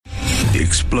The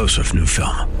explosive new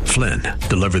film, Flynn,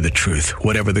 deliver the truth,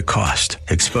 whatever the cost,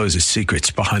 exposes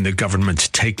secrets behind the government's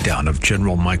takedown of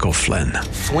General Michael Flynn.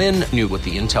 Flynn knew what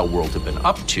the intel world had been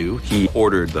up to. He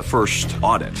ordered the first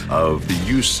audit of the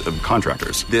use of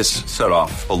contractors. This set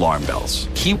off alarm bells.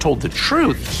 He told the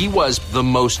truth. He was the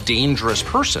most dangerous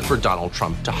person for Donald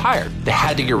Trump to hire. They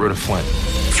had to get rid of Flynn.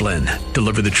 Flynn,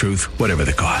 deliver the truth, whatever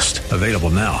the cost. Available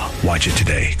now. Watch it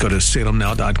today. Go to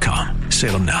salemnow.com.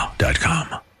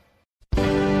 salemnow.com.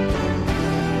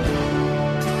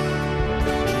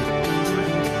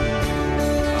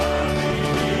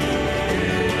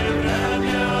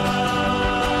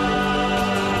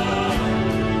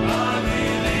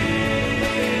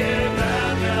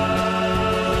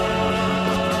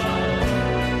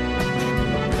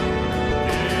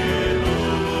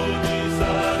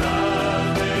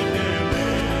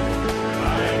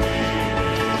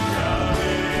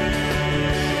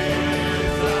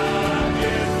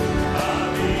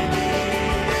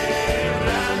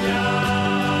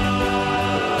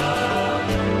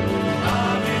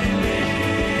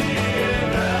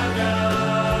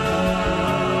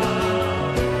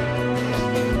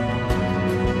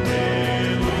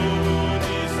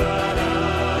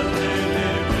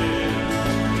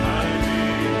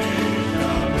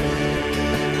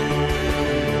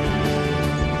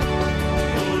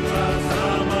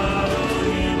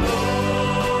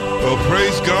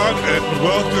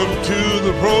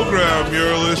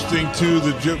 To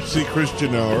the Gypsy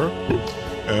Christian Hour,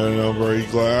 and I'm very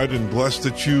glad and blessed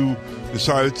that you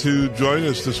decided to join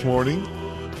us this morning.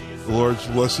 The Lord's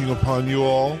blessing upon you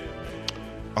all.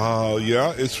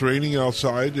 Yeah, it's raining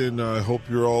outside, and I hope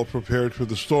you're all prepared for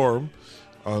the storm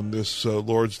on this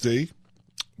Lord's Day.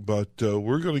 But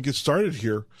we're going to get started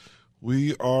here.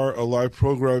 We are a live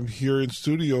program here in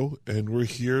studio, and we're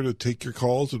here to take your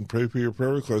calls and pray for your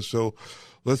prayer requests. So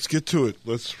let's get to it.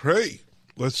 Let's pray.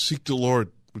 Let's seek the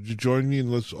Lord. Would you join me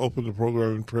and let's open the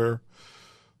program in prayer?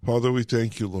 Father, we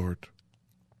thank you, Lord.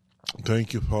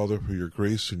 Thank you, Father, for your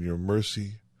grace and your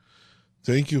mercy.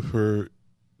 Thank you for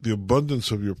the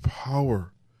abundance of your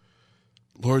power.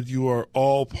 Lord, you are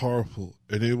all-powerful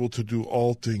and able to do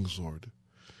all things, Lord.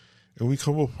 And we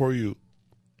come before you,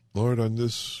 Lord, at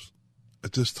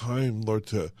this time, Lord,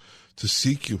 to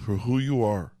seek you for who you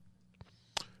are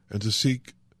and to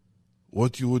seek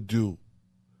what you would do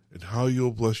and how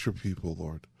you'll bless your people,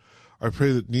 Lord. I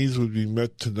pray that needs would be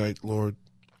met tonight, Lord,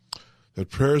 that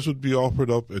prayers would be offered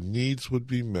up and needs would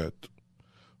be met.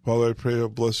 Father, I pray a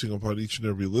blessing upon each and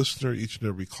every listener, each and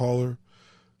every caller,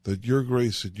 that your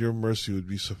grace and your mercy would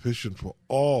be sufficient for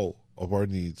all of our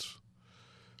needs.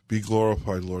 Be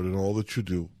glorified, Lord, in all that you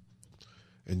do.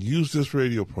 And use this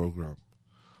radio program,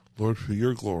 Lord, for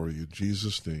your glory, in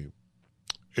Jesus' name.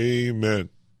 Amen.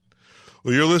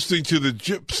 Well, you're listening to the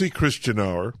Gypsy Christian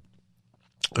Hour,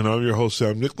 and I'm your host,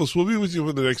 Sam Nicholas. We'll be with you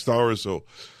for the next hour or so.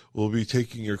 We'll be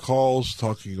taking your calls,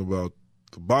 talking about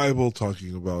the Bible,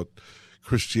 talking about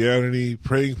Christianity,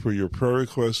 praying for your prayer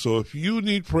requests. So if you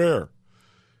need prayer,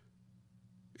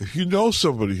 if you know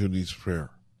somebody who needs prayer,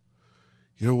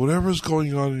 whatever's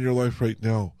going on in your life right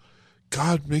now,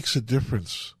 God makes a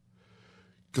difference.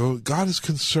 God is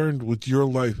concerned with your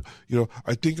life.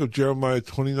 I think of Jeremiah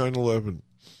 29:11.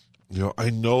 I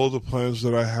know the plans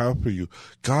that I have for you.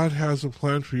 God has a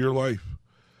plan for your life.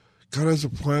 God has a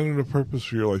plan and a purpose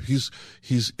for your life.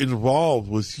 He's involved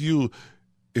with you.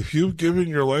 If you've given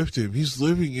your life to him, he's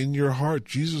living in your heart.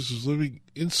 Jesus is living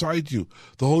inside you.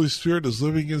 The Holy Spirit is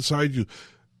living inside you.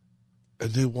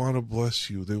 And they want to bless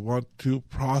you. They want to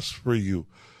prosper you.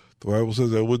 The Bible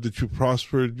says, I would that you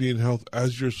prosper and be in health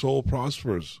as your soul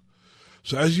prospers.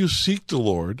 So as you seek the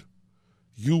Lord,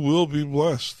 you will be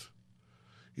blessed.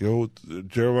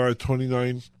 Jeremiah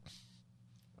 29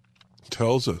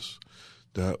 tells us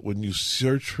that when you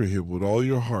search for him with all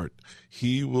your heart,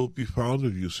 he will be found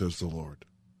of you, says the Lord.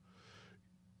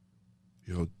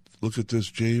 Look at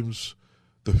this. James,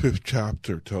 the 5th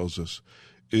chapter, tells us,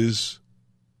 is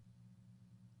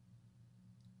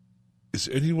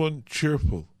anyone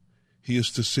cheerful? He is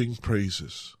to sing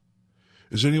praises.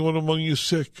 Is anyone among you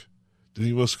sick? Then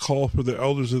he must call for the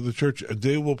elders of the church, and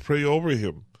they will pray over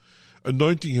him,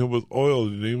 anointing him with oil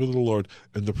in the name of the Lord,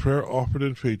 and the prayer offered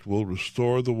in faith will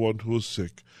restore the one who is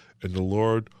sick, and the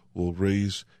Lord will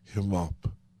raise him up.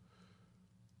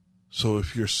 So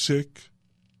if you're sick,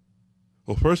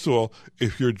 well, first of all,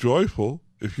 if you're joyful,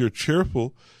 if you're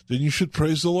cheerful, then you should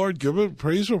praise the Lord. Give a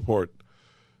praise report.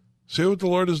 Say what the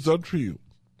Lord has done for you.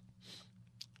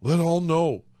 Let all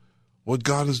know what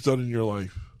God has done in your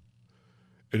life.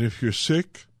 And if you're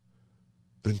sick,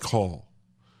 then call.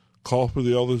 Call for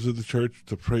the elders of the church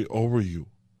to pray over you,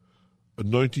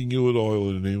 anointing you with oil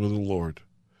in the name of the Lord.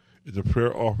 And the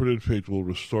prayer offered in faith will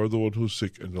restore the one who's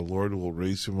sick, and the Lord will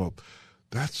raise him up.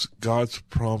 That's God's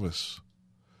promise.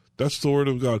 That's the word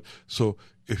of God. So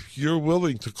if you're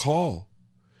willing to call,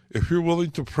 if you're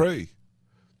willing to pray,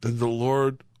 then the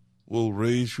Lord will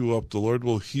raise you up. The Lord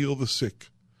will heal the sick.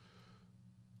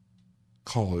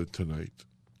 Call in tonight.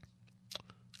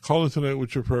 Call in tonight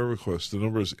with your prayer request. The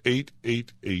number is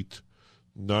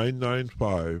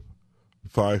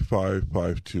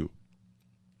 888-995-5552.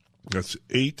 That's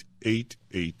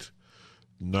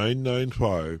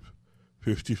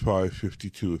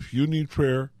 888-995-5552. If you need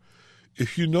prayer,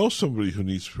 if you know somebody who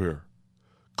needs prayer,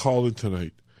 call in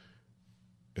tonight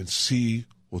and see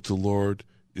what the Lord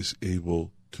is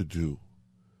able to do.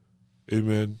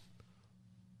 Amen.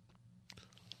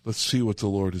 Let's see what the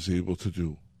Lord is able to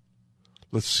do.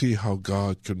 Let's see how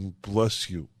God can bless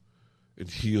you and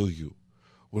heal you.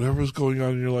 Whatever is going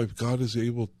on in your life, God is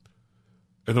able.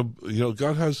 And,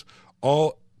 God has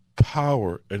all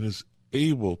power and is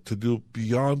able to do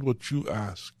beyond what you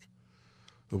ask.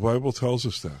 The Bible tells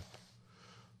us that.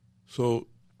 So,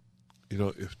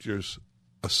 if there's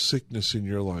a sickness in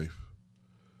your life,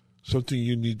 something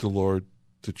you need the Lord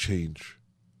to change,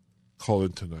 call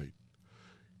in tonight.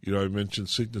 I mentioned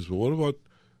sickness, but what about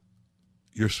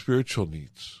your spiritual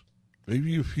needs?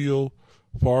 Maybe you feel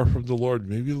far from the Lord.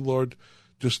 Maybe the Lord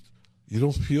you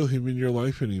don't feel him in your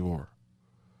life anymore.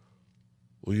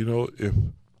 Well, if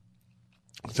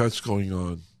that's going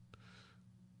on,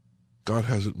 God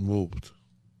hasn't moved.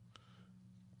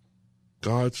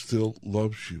 God still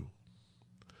loves you.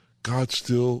 God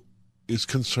still is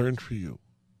concerned for you.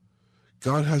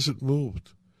 God hasn't moved.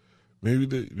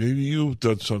 Maybe you've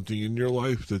done something in your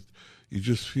life that you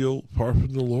just feel far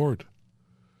from the Lord.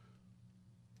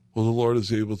 Well, the Lord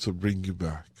is able to bring you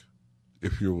back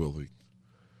if you're willing.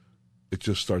 It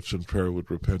just starts in prayer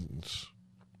with repentance.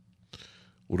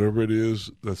 Whatever it is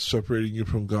that's separating you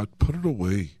from God, put it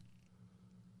away.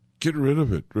 Get rid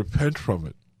of it. Repent from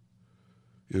it.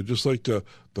 Just like the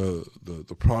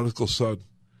prodigal son.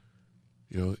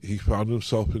 He found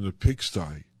himself in a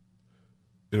pigsty,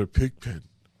 in a pig pen.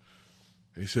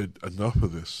 And he said, enough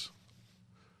of this.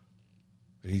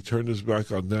 And he turned his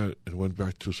back on that and went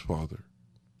back to his father.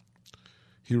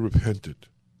 He repented,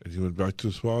 and he went back to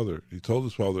his father. He told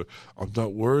his father, I'm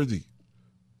not worthy.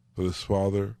 But his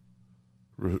father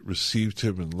received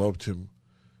him and loved him,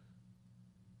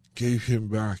 gave him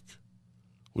back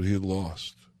what he had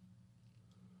lost.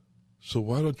 So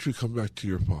why don't you come back to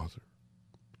your father?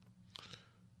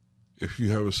 If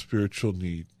you have a spiritual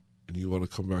need and you want to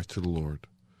come back to the Lord,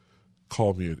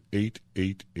 call me at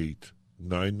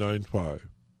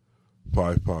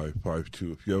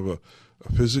 888-995-5552. If you have a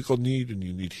physical need and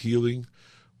you need healing,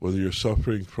 whether you're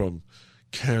suffering from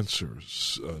cancer,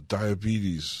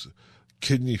 diabetes,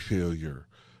 kidney failure,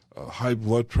 high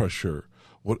blood pressure,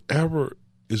 whatever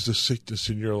is the sickness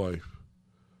in your life,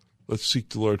 let's seek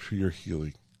the Lord for your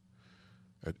healing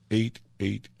at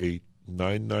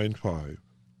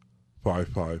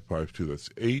 888-995-5552. That's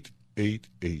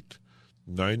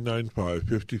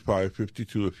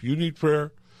 888-995-5552. If you need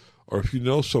prayer, or if you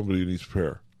know somebody who needs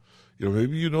prayer,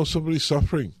 maybe you know somebody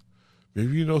suffering.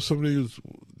 Maybe you know somebody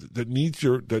that needs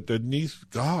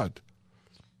God,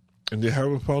 and they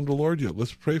haven't found the Lord yet.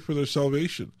 Let's pray for their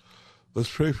salvation. Let's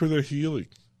pray for their healing.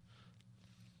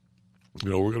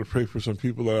 We're going to pray for some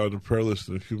people that are on the prayer list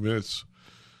in a few minutes.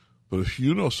 But if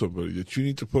you know somebody that you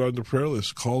need to put on the prayer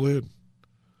list, call in.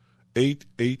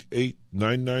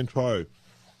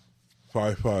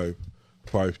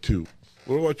 888-995-5552.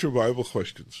 What about your Bible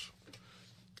questions?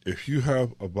 If you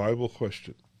have a Bible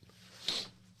question,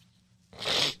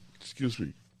 if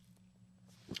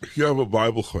you have a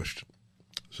Bible question,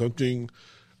 something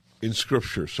in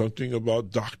Scripture, something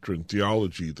about doctrine,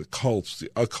 theology, the cults,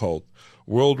 the occult,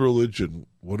 world religion,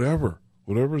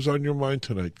 whatever's on your mind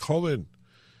tonight, call in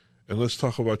and let's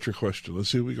talk about your question. Let's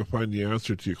see if we can find the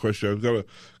answer to your question. I've got a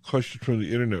question from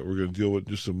the internet we're going to deal with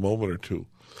in just a moment or two.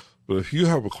 But if you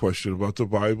have a question about the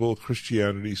Bible,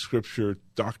 Christianity, Scripture,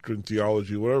 doctrine,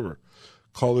 theology, whatever,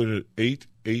 call in at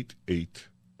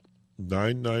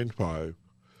 888-995-5552.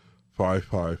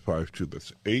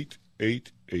 That's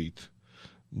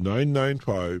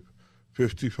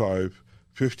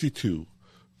 888-995-5552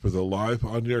 for the live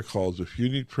on-air calls. If you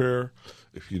need prayer,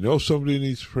 if you know somebody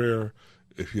needs prayer,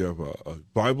 if you have a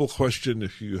Bible question,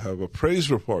 if you have a praise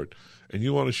report, and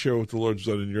you want to share what the Lord's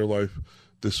done in your life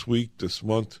this week, this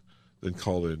month, then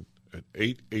call in at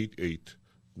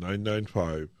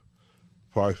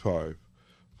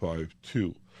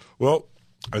 888-995-5552. Well,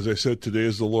 as I said, today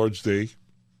is the Lord's Day,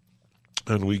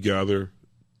 and we gather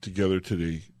together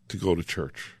today to go to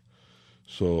church.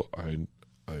 So I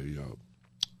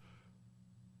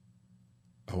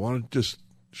want to just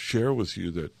share with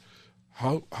you that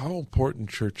how important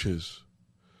church is.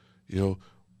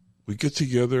 We get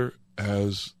together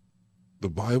as the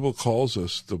Bible calls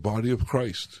us, the body of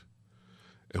Christ.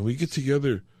 And we get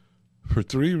together for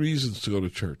 3 reasons to go to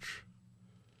church: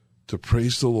 to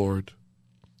praise the Lord,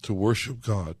 to worship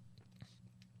God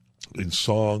in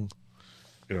song,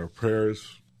 in our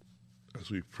prayers,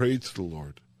 as we pray to the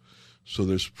Lord. So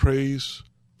there's praise,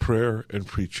 prayer, and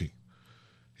preaching.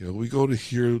 We go to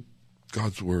hear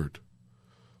God's word.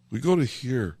 We go to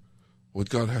hear what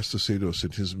God has to say to us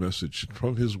in his message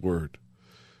from his word.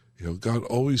 God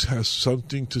always has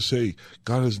something to say.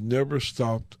 God has never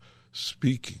stopped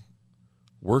speaking,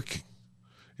 working.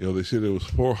 They say there was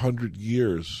 400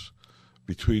 years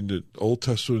between the Old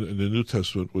Testament and the New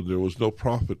Testament when there was no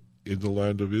prophet in the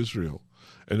land of Israel.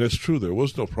 And that's true. There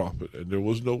was no prophet and there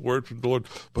was no word from the Lord.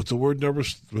 But the Lord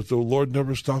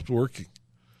never stopped working.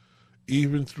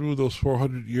 Even through those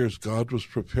 400 years, God was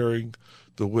preparing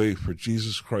the way for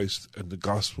Jesus Christ and the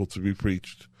gospel to be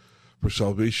preached, for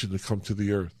salvation to come to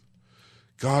the earth.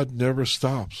 God never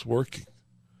stops working.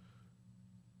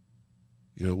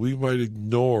 We might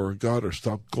ignore God or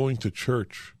stop going to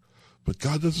church, but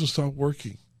God doesn't stop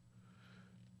working.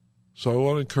 So I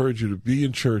want to encourage you to be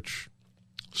in church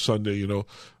Sunday,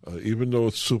 even though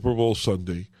it's Super Bowl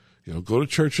Sunday. Go to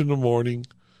church in the morning,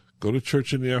 go to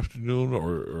church in the afternoon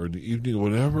or in the evening,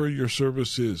 whenever your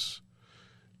service is.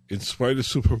 In spite of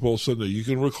Super Bowl Sunday, you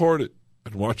can record it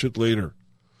and watch it later.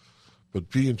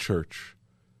 But be in church.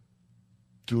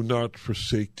 Do not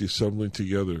forsake the assembling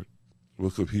together, the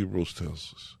book of Hebrews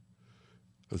tells us.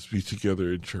 Let's be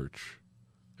together in church.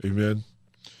 Amen.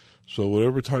 So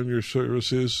whatever time your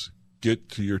service is, get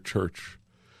to your church.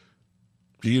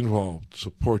 Be involved.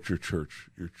 Support your church.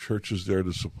 Your church is there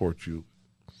to support you.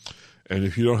 And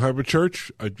if you don't have a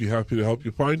church, I'd be happy to help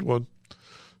you find one.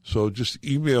 So just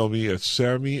email me at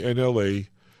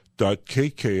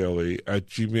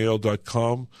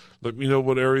sammynla.kkla@gmail.com. Let me know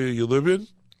what area you live in,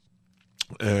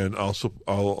 and I'll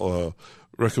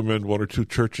recommend 1 or 2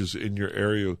 churches in your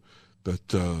area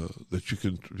that you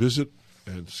can visit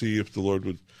and see if the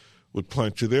Lord would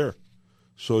plant you there.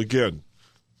 So again,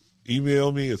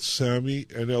 email me at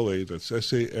sammynla, that's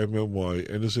SAMMY,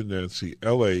 N as in Nancy,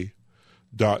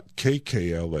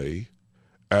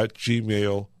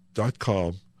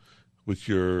 LA.KKLA@gmail.com with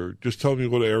just tell me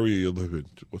what area you live in,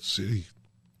 what city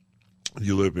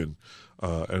you live in,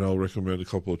 and I'll recommend a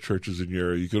couple of churches in your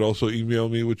area. You could also email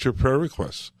me with your prayer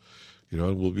requests,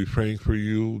 and we'll be praying for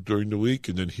you during the week,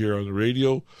 and then here on the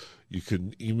radio, you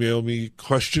can email me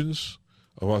questions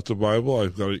about the Bible.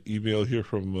 I've got an email here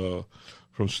from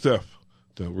Steph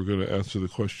that we're going to answer the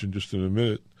question just in a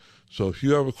minute. So if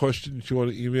you have a question that you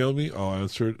want to email me, I'll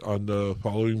answer it on the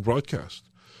following broadcast.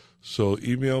 So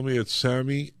email me at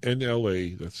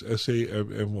sammynla, that's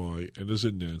SAMMY, N as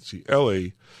in Nancy,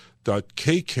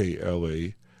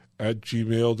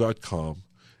 LA.KKLA@gmail.com,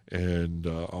 and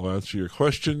I'll answer your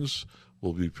questions.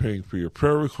 We'll be praying for your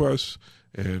prayer requests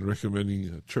and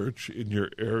recommending a church in your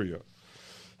area.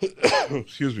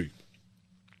 Excuse me.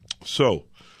 So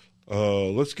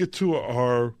let's get to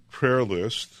our prayer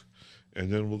list,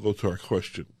 and then we'll go to our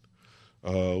question.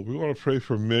 We want to pray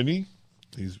for Manny.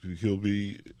 He'll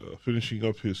be finishing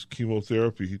up his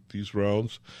chemotherapy, these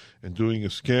rounds, and doing a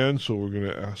scan. So we're going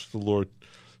to ask the Lord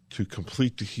to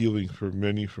complete the healing for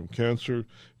Manny from cancer.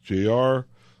 JR,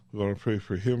 we want to pray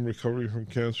for him recovering from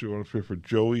cancer. We want to pray for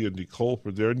Joey and Nicole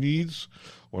for their needs.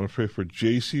 We want to pray for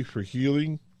JC for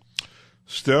healing.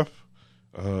 Steph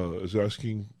is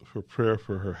asking for prayer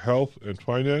for her health and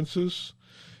finances.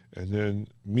 And then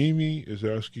Mimi is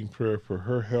asking prayer for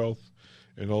her health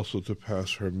and also to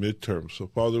pass her midterm. So,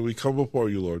 Father, we come before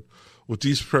you, Lord, with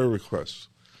these prayer requests,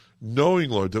 knowing,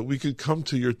 Lord, that we can come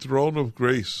to your throne of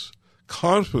grace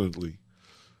confidently.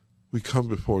 We come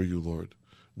before you, Lord,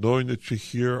 knowing that you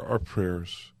hear our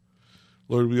prayers.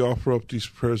 Lord, we offer up these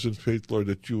prayers in faith, Lord,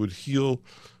 that you would heal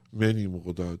many,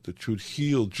 Lord, that you would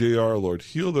heal JR, Lord,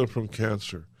 heal them from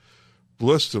cancer.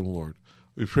 Bless them, Lord.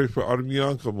 We pray for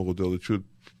Armianka, Lord, that you would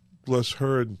bless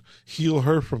her and heal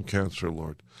her from cancer,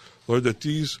 Lord. Lord, that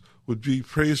these would be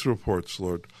praise reports,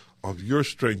 Lord, of your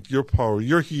strength, your power,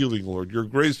 your healing, Lord, your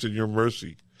grace and your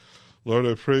mercy. Lord,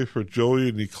 I pray for Joey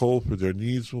and Nicole for their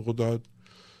needs, Lord, that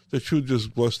you would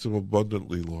just bless them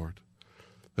abundantly, Lord.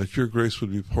 That your grace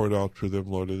would be poured out for them,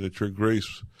 Lord, and that your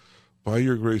grace, by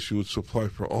your grace, you would supply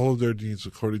for all of their needs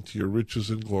according to your riches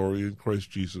and glory in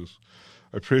Christ Jesus.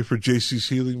 I pray for JC's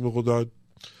healing, Lord, that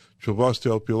you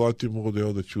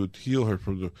would heal her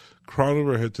from the crown of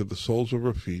her head to the soles of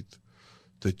her feet,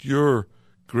 that your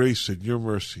grace and your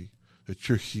mercy, that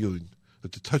your healing,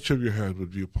 that the touch of your hand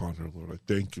would be upon her, Lord. I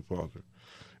thank you, Father.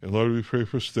 And Lord, we pray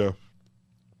for Steph,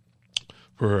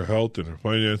 for her health and her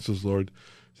finances, Lord,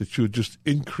 that you would just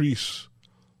increase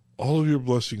all of your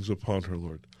blessings upon her,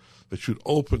 Lord, that you'd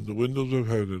open the windows of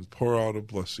heaven and pour out a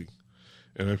blessing.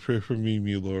 And I pray for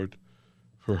Mimi, Lord,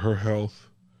 for her health,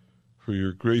 for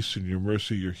your grace and your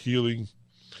mercy, your healing,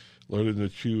 Lord, and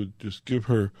that you would just give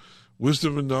her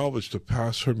wisdom and knowledge to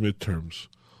pass her midterms,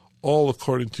 all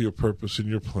according to your purpose and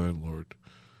your plan, Lord,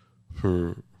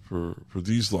 for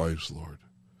these lives, Lord,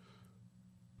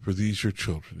 for these your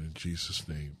children, in Jesus'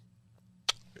 name.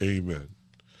 Amen.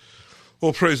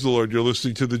 Well, praise the Lord. You're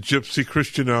listening to the Gypsy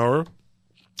Christian Hour.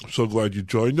 I'm so glad you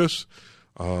joined us.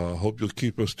 Hope you'll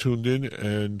keep us tuned in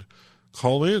and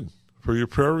call in for your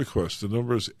prayer requests. The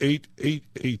number is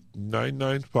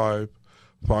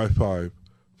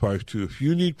 888-995-5552. If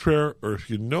you need prayer, or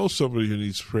if you know somebody who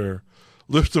needs prayer,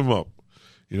 lift them up.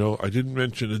 You know, I didn't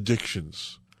mention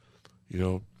addictions. You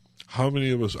know, how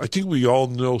many of us, I think we all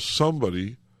know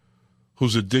somebody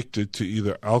who's addicted to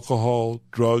either alcohol,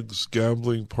 drugs,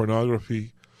 gambling,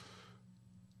 pornography.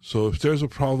 So if there's a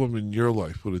problem in your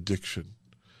life with addiction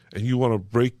and you want to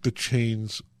break the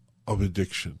chains of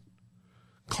addiction,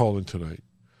 call in tonight.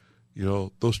 You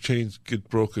know, those chains get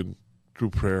broken through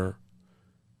prayer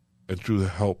and through the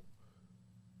help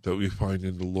that we find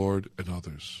in the Lord and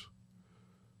others.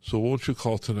 So won't you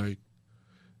call tonight?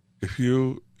 If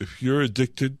you're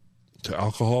addicted to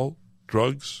alcohol,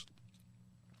 drugs,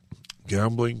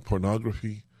 gambling,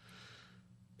 pornography,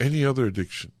 any other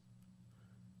addiction,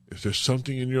 if there's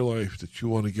something in your life that you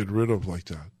want to get rid of like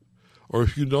that, or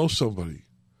if you know somebody,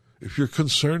 if you're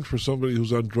concerned for somebody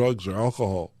who's on drugs or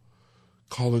alcohol,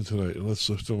 call in tonight and let's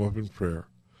lift them up in prayer.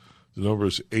 The number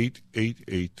is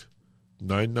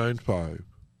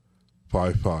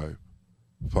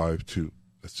 888-995-5552.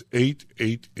 That's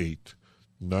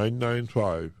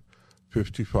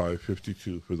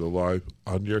 888-995-5552 for the live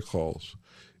on-air calls.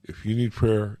 If you need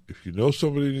prayer, if you know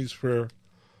somebody needs prayer,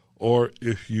 or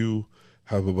if you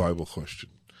have a Bible question.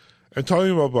 And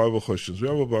talking about Bible questions, we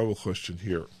have a Bible question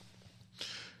here.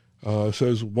 It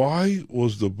says, why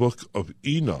was the book of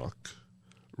Enoch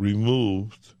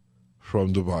removed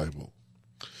from the Bible?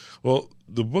 Well,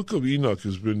 the book of Enoch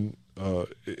has been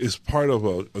is part of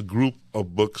a group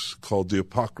of books called the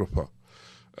Apocrypha.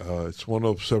 It's one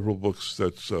of several books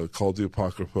that's called the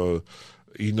Apocrypha,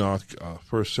 Enoch, 1st,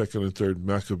 2nd, and 3rd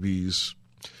Maccabees.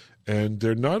 And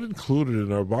they're not included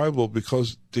in our Bible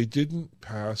because they didn't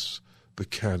pass the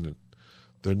canon.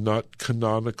 They're not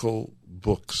canonical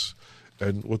books.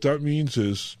 And what that means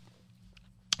is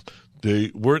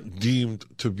they weren't deemed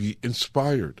to be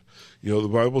inspired. You know, the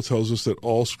Bible tells us that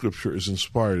all Scripture is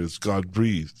inspired. It's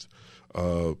God-breathed.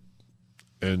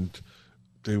 And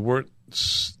they weren't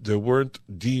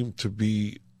deemed to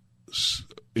be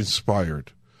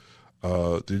inspired.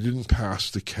 They didn't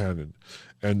pass the canon.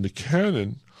 And the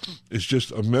canon is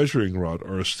just a measuring rod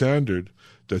or a standard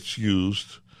that's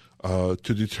used to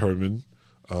determine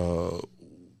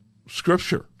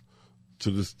Scripture,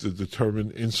 to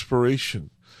determine inspiration.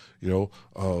 You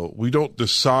know, we don't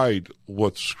decide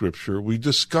what's Scripture. We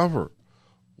discover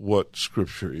what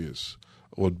Scripture is,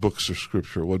 what books are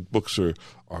Scripture, what books are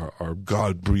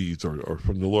God-breathed or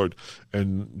from the Lord.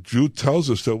 And Jude tells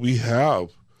us that we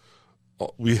have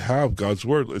God's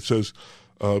Word. It says,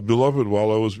 Beloved,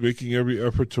 while I was making every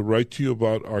effort to write to you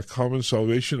about our common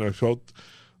salvation, I felt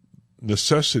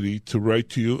necessity to write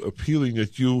to you, appealing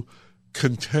that you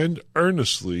contend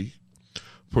earnestly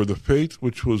for the faith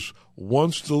which was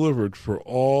once delivered for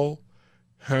all,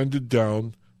 handed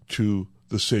down to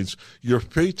the saints. Your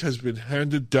faith has been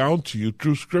handed down to you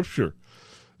through Scripture.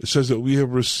 It says that we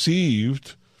have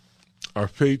received our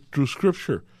faith through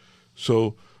Scripture.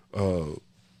 So,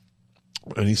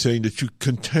 and he's saying that you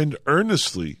contend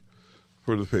earnestly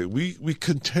for the faith. We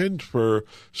contend for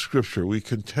Scripture. We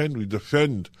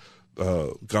defend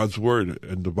God's Word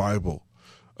and the Bible.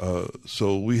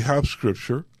 So we have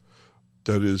Scripture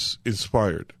that is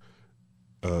inspired.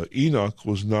 Enoch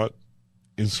was not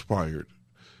inspired.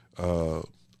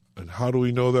 And how do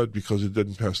we know that? Because it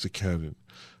didn't pass the canon.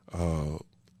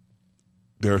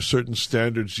 There are certain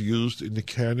standards used in the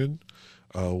canon.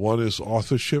 One is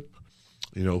authorship.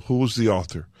 You know, who was the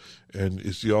author? And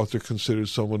is the author considered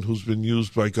someone who's been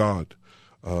used by God?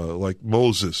 Like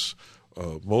Moses.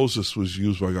 Moses was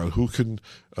used by God. Who can,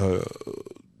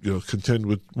 contend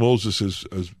with Moses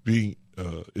as being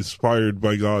inspired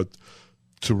by God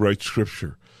to write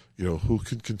Scripture? You know, who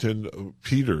can contend?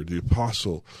 Peter, the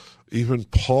apostle. Even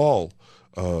Paul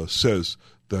says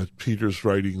that Peter's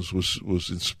writings was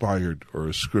inspired or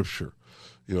a Scripture.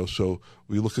 So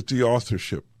we look at the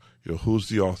authorship. Who's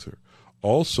the author?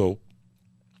 Also,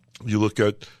 you look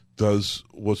at, does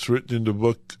what's written in the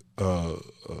book,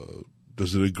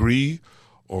 does it agree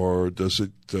or does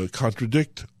it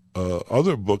contradict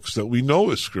other books that we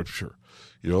know is Scripture?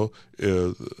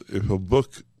 If a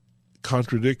book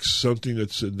contradicts something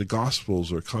that's in the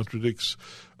Gospels or contradicts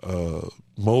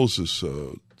Moses,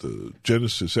 the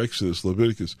Genesis, Exodus,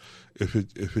 Leviticus, if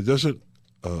it doesn't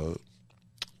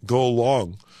go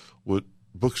along with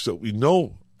books that we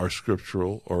know are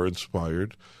scriptural or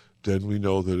inspired, then we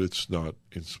know that it's not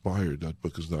inspired. That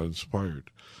book is not inspired.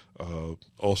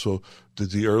 Also,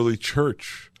 did the early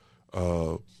church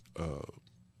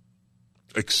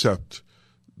accept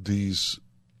this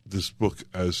book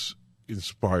as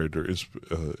inspired or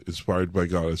inspired by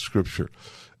God as Scripture?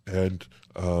 And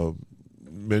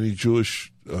many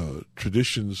Jewish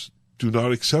traditions do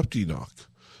not accept Enoch.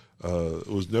 It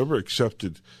was never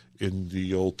accepted in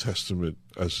the Old Testament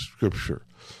as Scripture.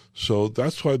 So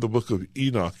that's why the book of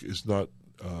Enoch is not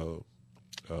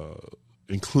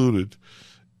included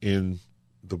in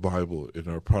the Bible, in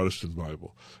our Protestant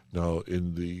Bible. Now,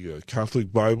 in the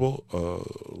Catholic Bible,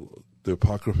 the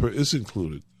Apocrypha is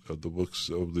included, the books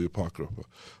of the Apocrypha,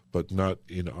 but not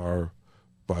in our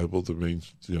Bible. The main,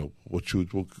 what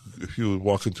if you would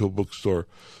walk into a bookstore,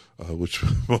 which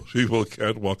most people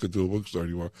can't walk into a bookstore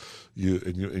anymore,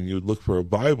 and you look for a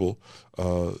Bible,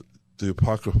 the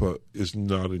Apocrypha is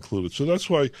not included. So that's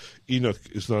why Enoch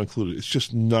is not included. It's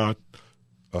just not.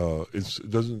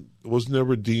 It was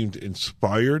never deemed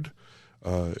inspired.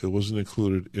 It wasn't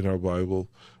included in our Bible.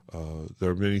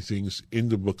 There are many things in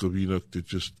the book of Enoch that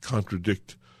just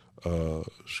contradict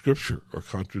Scripture or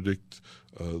contradict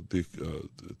the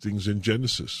things in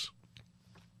Genesis.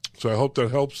 So I hope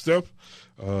that helps, Steph.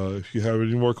 If you have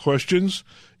any more questions,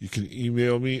 you can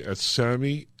email me at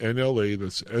Sammy, NLA,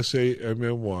 that's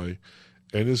SAMMY,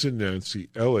 N as in Nancy,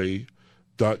 LA,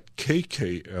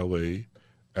 .KKLA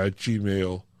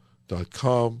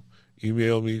 @gmail.com.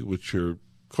 Email me with your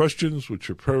questions, with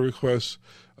your prayer requests,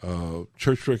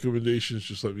 church recommendations.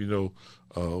 Just let me know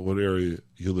what area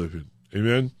you live in.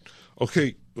 Amen?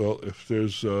 Okay, well, if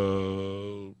there's...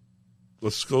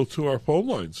 let's go to our phone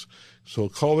lines. So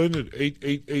call in at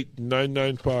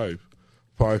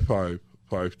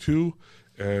 888-995-5552,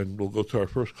 and we'll go to our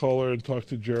first caller and talk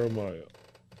to Jeremiah.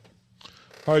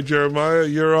 Hi, Jeremiah.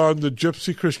 You're on the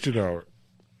Gypsy Christian Hour.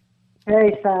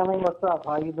 Hey, Sammy. What's up?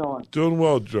 How you doing? Doing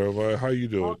well, Jeremiah. How you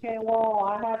doing? Okay,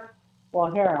 I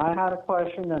had a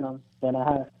question, and then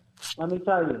let me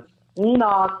tell you.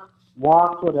 Enoch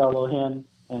walked with Elohim,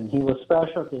 and he was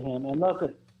special to him. And look,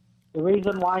 the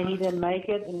reason why he didn't make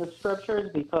it in the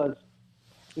scriptures because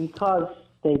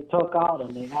they took out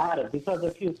and they added. Because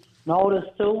if you notice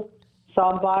too,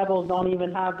 some Bibles don't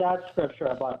even have that scripture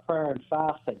about prayer and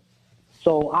fasting.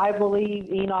 So I believe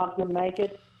Enoch didn't make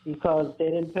it because they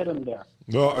didn't put him there.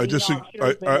 No, I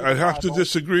have to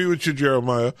disagree with you,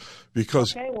 Jeremiah,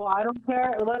 because... Okay, well, I don't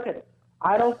care. Look,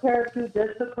 I don't care if you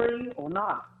disagree or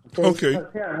not. Okay.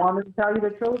 Because here, I want me to tell you the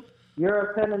truth.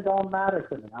 Your opinion don't matter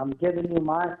to me. I'm giving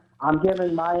my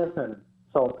opinion.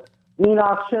 So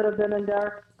Enoch should have been in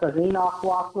there because Enoch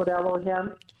walked with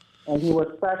Elohim, and he was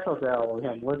special to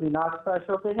Elohim. Was he not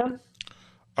special to him?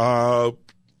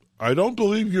 I don't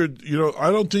believe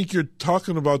I don't think you're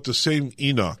talking about the same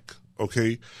Enoch,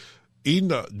 okay?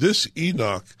 This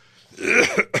Enoch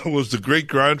was the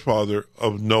great-grandfather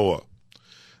of Noah,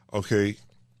 okay?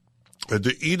 And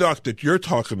the Enoch that you're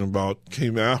talking about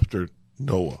came after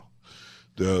Noah.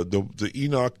 The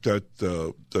Enoch that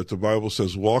the Bible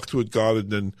says walked with God and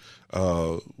then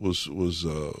was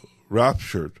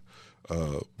raptured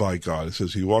by God. It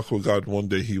says he walked with God one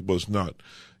day, he was not.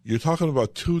 You're talking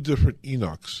about two different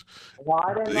Enochs.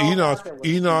 Well,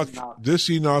 This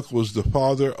Enoch was the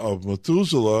father of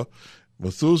Methuselah.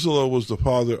 Methuselah was the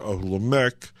father of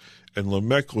Lamech, and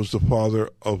Lamech was the father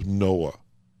of Noah.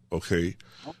 Okay,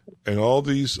 and all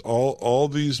these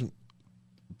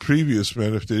previous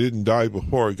men, if they didn't die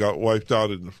before, got wiped out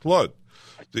in the flood.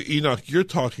 The Enoch you're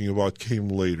talking about came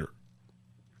later.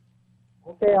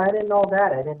 Okay, I didn't know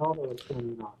that. I didn't know there was two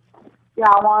Enoch. Yeah,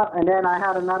 and then I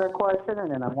had another question,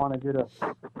 and then I wanted you to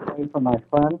say for my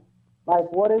friend.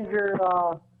 Like, what is your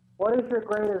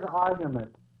greatest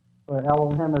argument for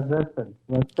Elohim existence?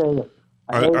 Let's say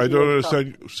I don't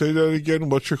understand. Say that again.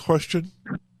 What's your question?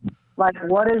 Like,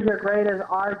 what is your greatest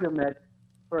argument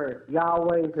for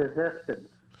Yahweh's existence?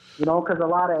 Because a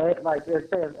lot of, if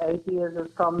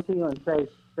atheists come to you and say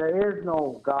there is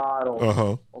no God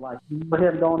or like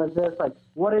him don't exist, like,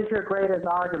 what is your greatest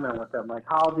argument with them? Like,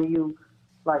 how do you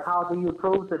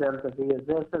prove to them that he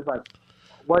exists? Like,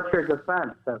 what's your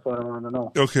defense? That's what I want to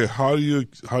know. Okay, how do you?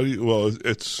 Well,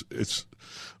 it's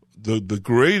the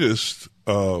greatest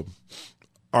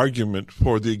argument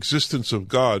for the existence of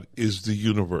God is the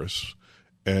universe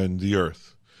and the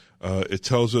earth. It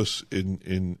tells us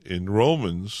in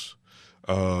Romans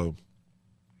that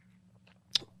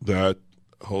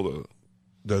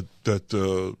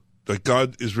that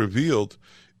God is revealed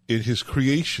in His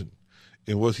creation,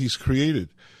 in what He's created.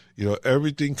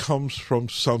 Everything comes from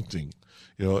something.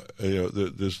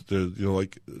 There's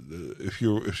like if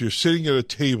you're sitting at a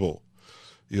table,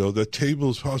 that table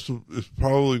is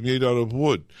probably made out of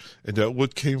wood, and that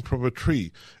wood came from a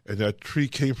tree, and that tree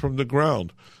came from the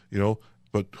ground.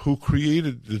 But who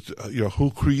created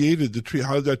who created the tree?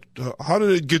 How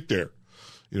did it get there?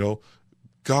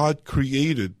 God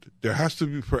created. There has to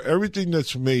be, for everything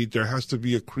that's made, there has to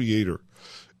be a creator,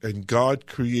 and God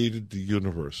created the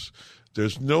universe.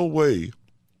 There's no way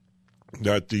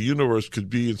that the universe could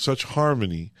be in such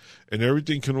harmony and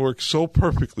everything can work so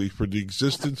perfectly for the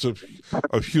existence of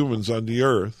humans on the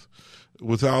earth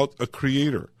without a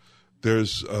creator.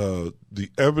 There's the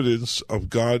evidence of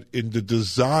God in the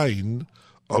design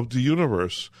of the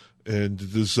universe and the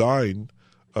design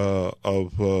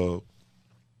of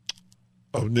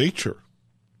nature.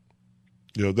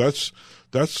 That's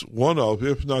one of,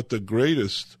 if not the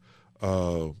greatest,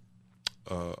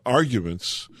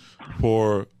 arguments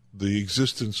for the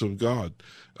existence of God.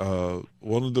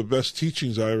 One of the best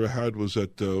teachings I ever had was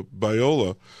at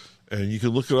Biola, and you can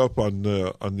look it up on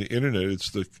the internet.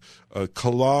 It's the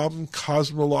Kalam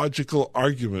Cosmological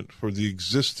Argument for the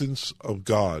Existence of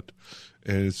God,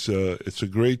 and it's a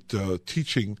great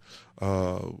teaching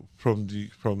from the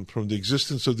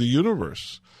existence of the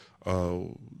universe,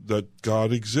 that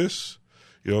God exists.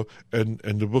 And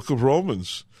the book of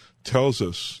Romans tells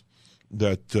us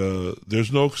that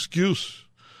there's no excuse.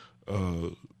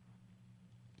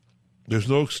 There's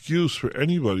no excuse for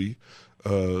anybody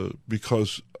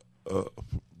because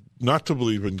not to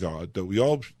believe in God. That we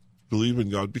all believe in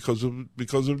God because of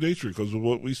nature, because of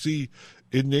what we see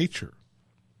in nature.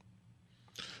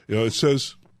 It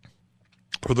says,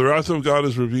 "For the wrath of God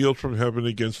is revealed from heaven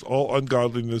against all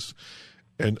ungodliness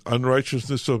and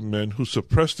unrighteousness of men who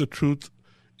suppress the truth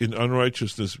in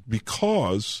unrighteousness,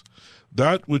 because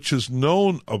that which is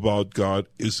known about God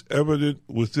is evident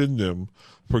within them,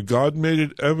 for God made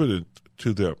it evident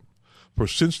to them. For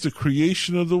since the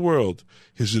creation of the world,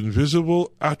 His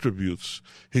invisible attributes,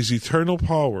 His eternal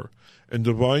power, and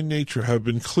divine nature have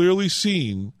been clearly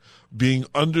seen, being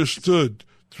understood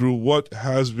through what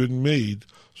has been made,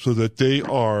 so that they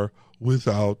are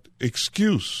without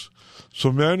excuse." So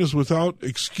man is without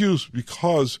excuse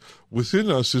because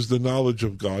within us is the knowledge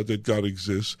of God, that God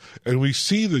exists, and we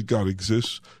see that God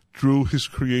exists through His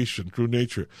creation, through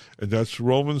nature. And that's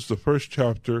Romans, the first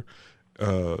chapter,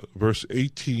 verse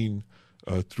 18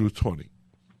 through 20.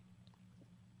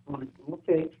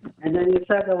 Okay. And then you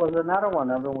said there was another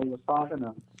one. Everyone was talking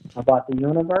about the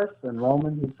universe in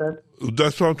Romans, you said?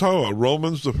 That's what I'm talking about.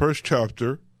 Romans, the first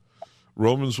chapter,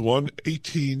 Romans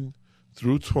 1:18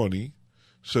 through 20,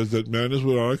 says that man is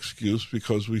without excuse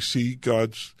because we see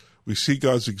God's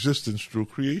existence through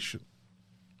creation.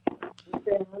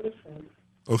 Okay, I understand.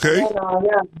 Okay? And,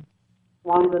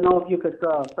 wanted to know if you could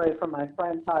pray for my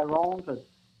friend Tyrone, because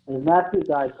his nephew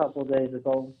died a couple of days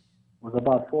ago. Was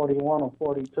about 41 or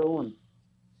 42,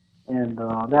 and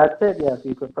that's it. Yes,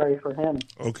 you could pray for him.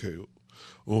 Okay.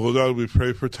 Well, God, we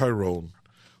pray for Tyrone.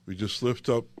 We just lift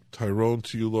up Tyrone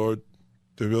to you, Lord.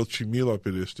 That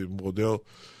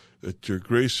your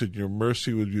grace and your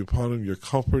mercy would be upon him, your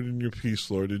comfort and your peace,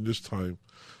 Lord, in this time.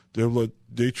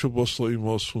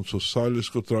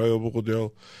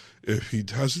 If he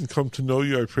hasn't come to know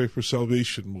you, I pray for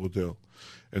salvation, Model.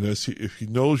 And if he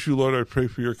knows you, Lord, I pray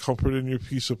for your comfort and your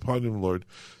peace upon him, Lord,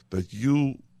 that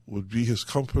you would be his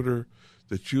comforter,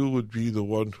 that you would be the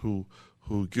one who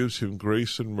gives him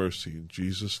grace and mercy. In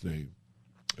Jesus' name,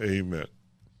 amen.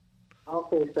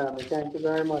 Okay, Sammy. Thank you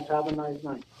very much. Have a nice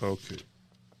night. Okay.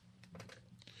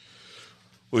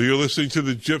 Well, you're listening to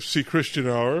the Gypsy Christian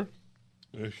Hour.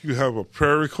 If you have a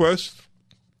prayer request,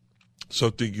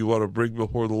 something you want to bring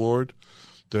before the Lord,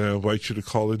 then I invite you to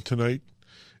call in tonight.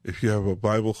 If you have a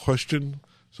Bible question,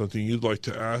 something you'd like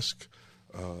to ask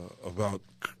about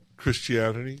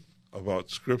Christianity,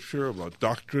 about Scripture, about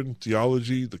doctrine,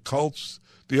 theology, the cults,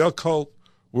 the occult,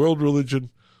 world religion,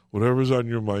 whatever's on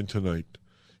your mind tonight,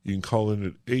 you can call in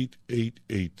at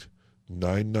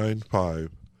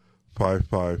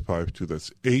 888-995-5552.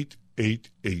 That's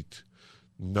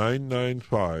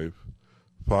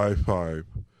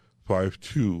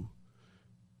 888-995-5552.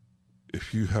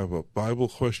 If you have a Bible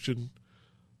question,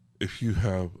 if you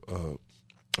have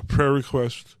a prayer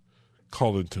request,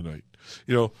 call in tonight.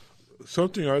 You know,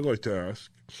 something I'd like to ask,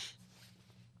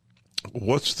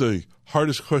 what's the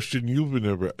hardest question you've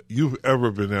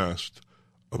ever been asked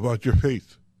about your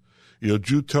faith? You know,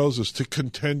 Jude tells us to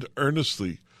contend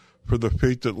earnestly for the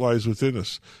faith that lies within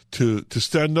us, to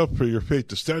stand up for your faith,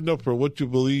 to stand up for what you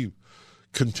believe.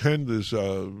 Contend is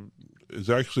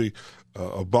actually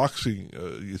a boxing.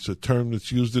 It's a term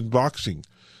that's used in boxing.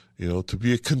 You know, to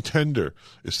be a contender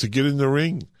is to get in the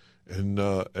ring and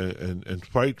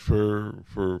fight for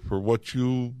what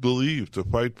you believe, to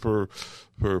fight for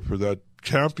that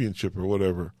championship or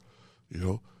whatever. You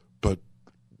know, but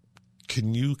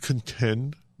can you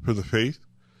contend for the faith?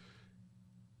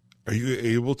 Are you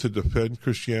able to defend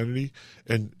Christianity?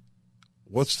 And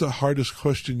what's the hardest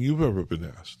question you've ever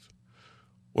been asked?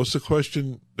 What's the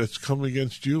question that's come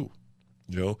against you?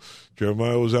 You know,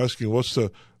 Jeremiah was asking, what's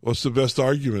the best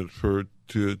argument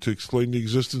to explain the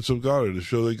existence of God or to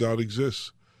show that God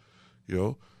exists? You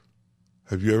know,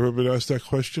 have you ever been asked that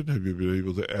question? Have you been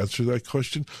able to answer that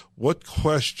question? What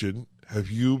question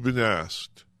have you been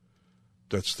asked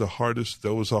that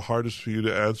was the hardest for you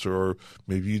to answer, or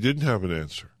maybe you didn't have an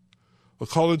answer? Well,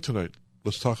 call in tonight.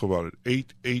 Let's talk about it.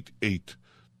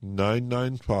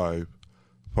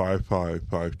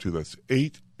 888-995-5552. That's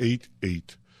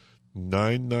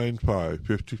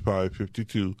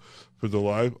 888-995-5552 for the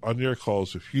live on-air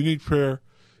calls. If you need prayer,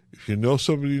 if you know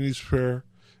somebody who needs prayer,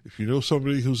 if you know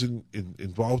somebody who's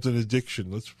involved in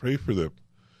addiction, let's pray for them.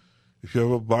 If you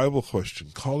have a Bible question,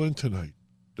 call in tonight.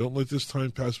 Don't let this time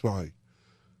pass by.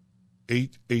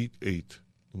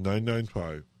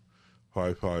 888-995-5552.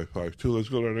 Let's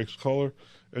go to our next caller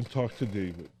and talk to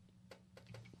David.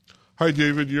 Hi,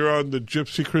 David. You're on the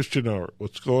Gypsy Christian Hour.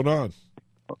 What's going on?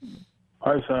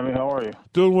 Hi, Sammy. How are you?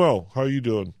 Doing well. How are you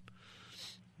doing?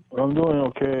 I'm doing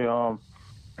okay. I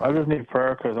just need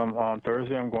prayer because on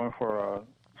Thursday I'm going for a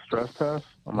stress test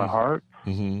on my heart.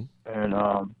 Mm-hmm. And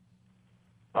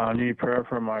I need prayer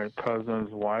for my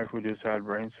cousin's wife who just had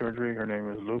brain surgery. Her name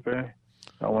is Lupe.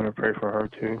 I want to pray for her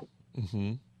too.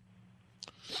 Mm-hmm.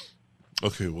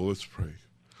 Okay, well, let's pray.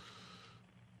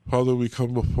 Father, we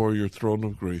come before your throne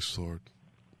of grace, Lord.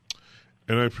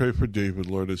 And I pray for David,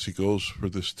 Lord, as he goes for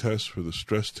this test, for the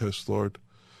stress test, Lord.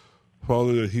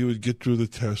 Father, that he would get through the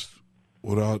test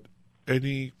without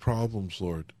any problems,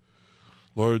 Lord.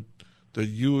 Lord, that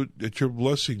your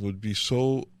blessing would be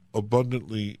so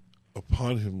abundantly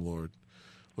upon him, Lord.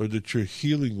 Lord, that your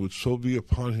healing would so be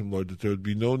upon him, Lord, that there would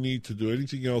be no need to do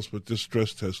anything else but this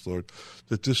stress test, Lord.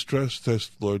 That this stress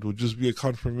test, Lord, would just be a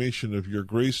confirmation of your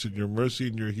grace and your mercy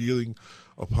and your healing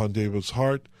upon David's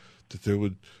heart, that there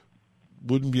wouldn't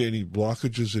be any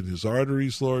blockages in his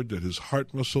arteries, Lord, that his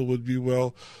heart muscle would be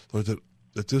well, Lord,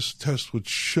 that this test would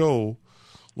show,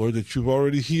 Lord, that you've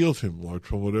already healed him, Lord,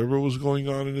 from whatever was going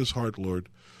on in his heart, Lord,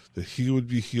 that he would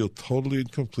be healed totally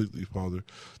and completely, Father,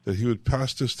 that he would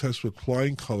pass this test with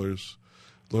flying colors.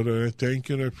 Lord, and I thank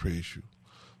you and I praise you.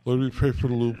 Lord, we pray for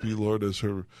Lupe, Lord, as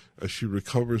she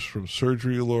recovers from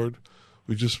surgery, Lord.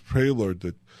 We just pray, Lord,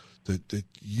 that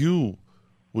you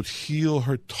would heal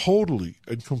her totally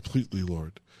and completely,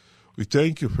 Lord. We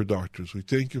thank you for doctors. We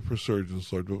thank you for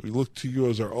surgeons, Lord, but we look to you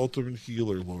as our ultimate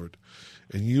healer, Lord.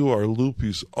 And you are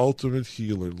Lupe's ultimate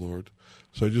healer, Lord.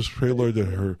 So I just pray, Lord,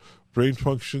 that her brain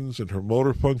functions and her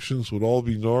motor functions would all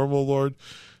be normal, Lord,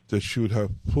 that she would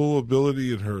have full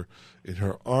ability in her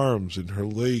arms, in her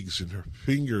legs, in her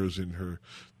fingers, in her,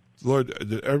 Lord,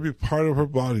 that every part of her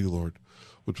body, Lord,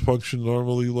 would function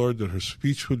normally, Lord, that her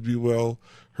speech would be well,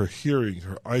 her hearing,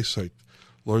 her eyesight,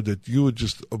 Lord, that you would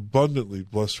just abundantly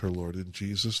bless her, Lord, in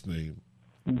Jesus' name.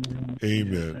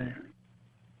 Amen.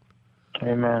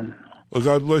 Amen. Well,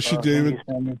 God bless you, David.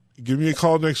 You, give me a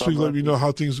call next week. Let me know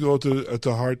how things go at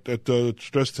the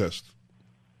stress test.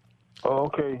 Oh,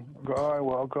 okay. All right.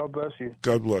 Well, God bless you.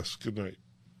 God bless. Good night.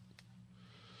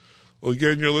 Well,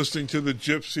 again, you're listening to the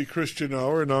Gypsy Christian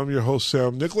Hour, and I'm your host,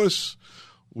 Sam Nicholas.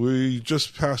 We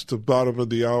just passed the bottom of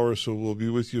the hour, so we'll be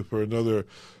with you for another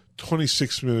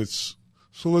 26 minutes.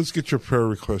 So let's get your prayer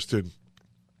request in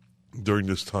during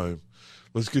this time.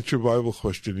 Let's get your Bible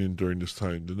question in during this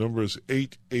time. The number is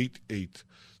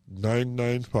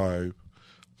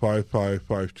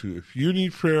 888-995-5552. If you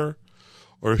need prayer,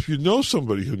 or if you know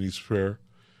somebody who needs prayer,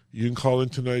 you can call in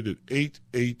tonight at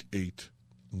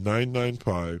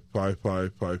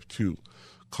 888-995-5552.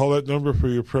 Call that number for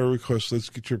your prayer requests. Let's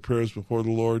get your prayers before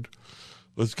the Lord.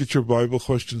 Let's get your Bible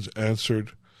questions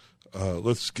answered.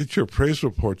 Let's get your praise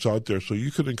reports out there so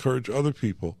you can encourage other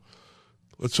people.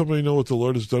 Let somebody know what the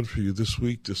Lord has done for you this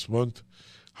week, this month,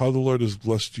 how the Lord has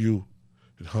blessed you,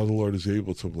 and how the Lord is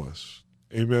able to bless.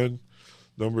 Amen.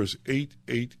 Number is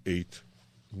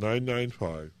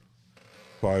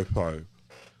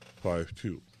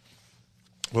 995-5552.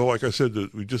 Well, like I said,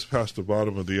 we just passed the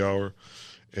bottom of the hour,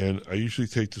 and I usually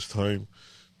take this time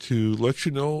to let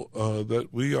you know that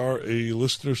we are a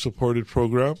listener-supported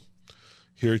program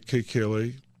here at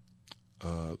KKLA.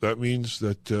 That means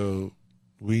that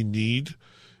we need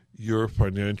your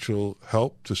financial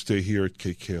help to stay here at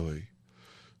KKLA.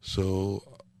 So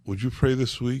would you pray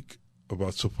this week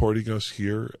about supporting us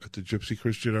here at the Gypsy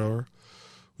Christian Hour?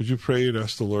 Would you pray and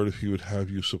ask the Lord if He would have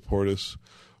you support us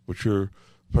with your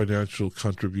financial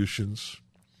contributions?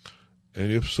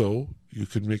 And if so, you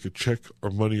can make a check or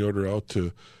money order out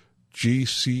to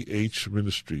GCH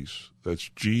Ministries. That's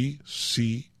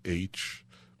GCH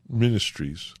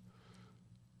Ministries.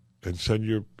 And send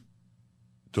your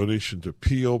donation to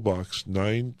P.O. Box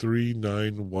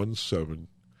 93917.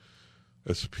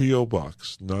 That's P.O.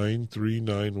 Box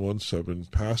 93917,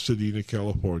 Pasadena,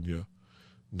 California,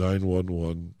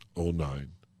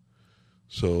 91109.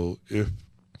 So if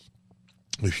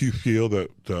you feel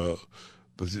that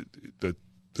that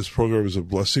this program is a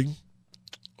blessing,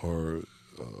 or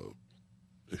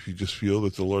if you just feel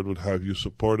that the Lord would have you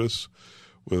support us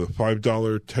with a $5,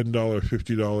 $10,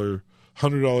 $50,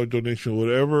 $100 donation,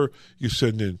 whatever you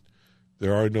send in,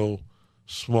 there are no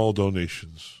small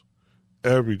donations.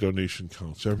 Every donation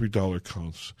counts. Every dollar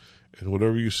counts. And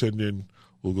whatever you send in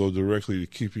will go directly to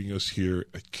keeping us here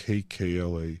at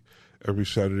KKLA every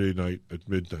Saturday night at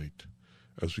midnight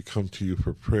as we come to you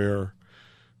for prayer,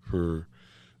 for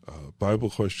Bible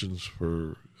questions,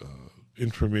 for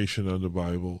information on the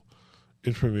Bible,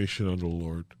 information on the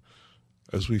Lord.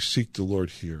 As we seek the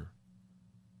Lord here,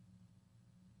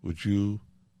 would you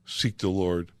seek the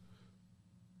Lord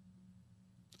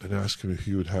and ask Him if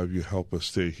He would have you help us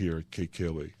stay here at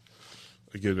KKLA?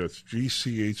 Again, that's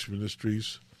GCH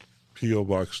Ministries, P.O.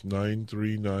 Box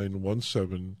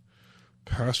 93917,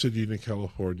 Pasadena,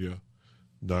 California,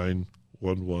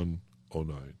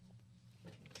 91109.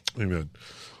 Amen.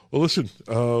 Well, listen,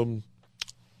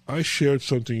 I shared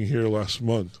something here last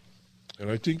month,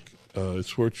 and I think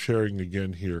it's worth sharing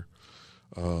again here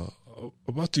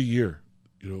about the year.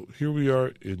 You know, here we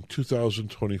are in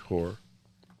 2024.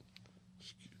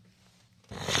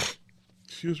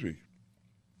 Excuse me.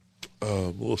 I'm a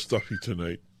little stuffy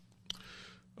tonight.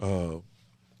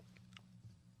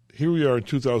 Here we are in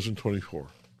 2024,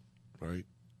 right?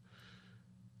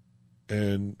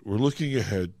 And we're looking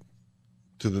ahead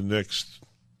to the next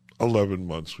 11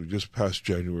 months. We just passed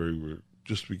January. We're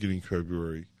just beginning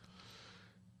February.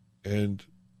 And,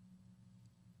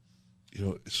 you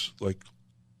know, it's like,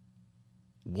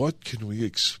 what can we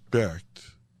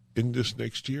expect in this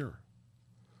next year?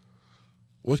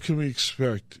 What can we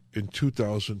expect in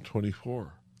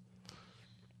 2024?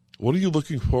 What are you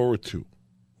looking forward to?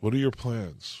 What are your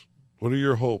plans? What are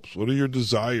your hopes? What are your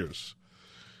desires?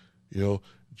 You know,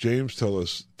 James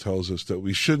tells us that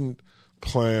we shouldn't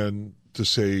plan to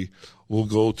say we'll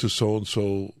go to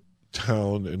so-and-so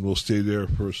town and we'll stay there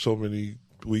for so many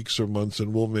weeks or months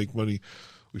and we'll make money.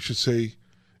 We should say,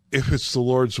 if it's the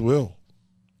Lord's will.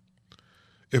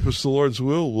 If it's the Lord's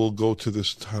will, we'll go to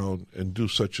this town and do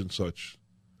such and such.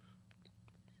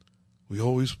 We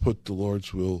always put the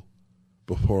Lord's will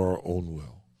before our own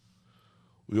will.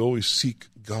 We always seek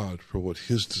God for what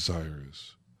His desire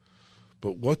is.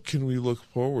 But what can we look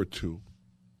forward to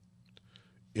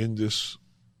in this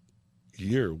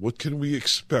year? What can we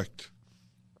expect?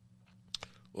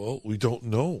 Well, we don't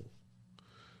know.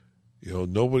 You know,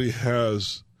 nobody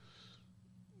has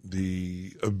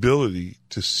the ability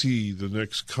to see the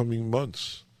next coming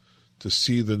months, to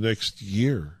see the next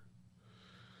year.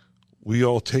 We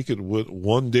all take it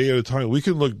one day at a time. We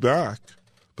can look back,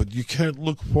 but you can't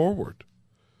look forward.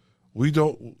 We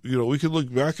don't, you know, we can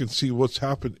look back and see what's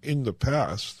happened in the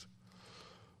past,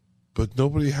 but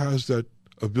nobody has that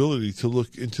ability to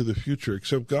look into the future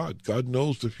except God. God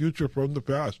knows the future from the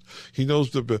past. He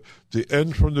knows the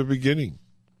end from the beginning.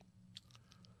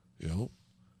 You know,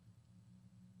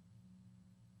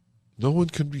 no one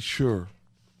can be sure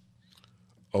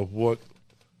of what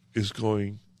is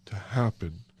going to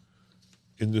happen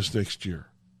in this next year.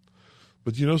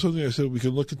 But you know something? I said we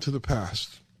can look into the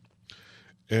past.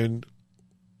 And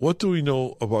what do we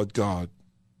know about God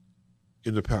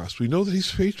in the past? We know that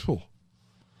He's faithful.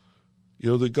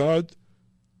 You know, the God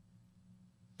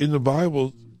in the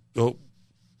Bible,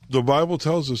 the Bible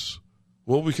tells us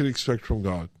what we can expect from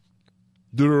God.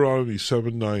 Deuteronomy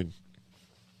 7:9.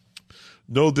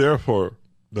 Know therefore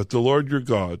that the Lord your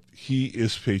God, He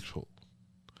is faithful.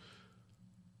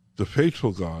 The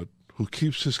faithful God who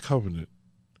keeps His covenant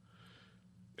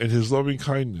and His loving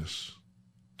kindness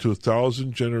to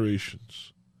 1,000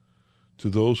 generations, to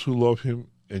those who love Him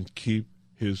and keep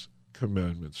his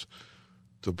commandments.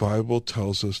 The Bible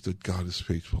tells us that God is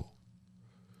faithful.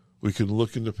 We can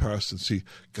look in the past and see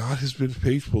God has been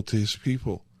faithful to his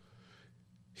people.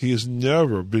 He has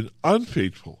never been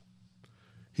unfaithful.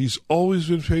 He's always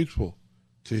been faithful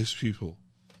to his people.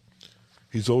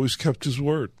 He's always kept his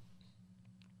word.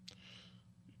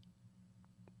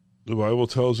 The Bible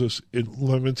tells us in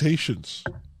Lamentations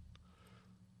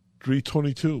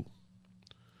 3:22,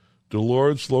 the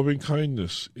Lord's loving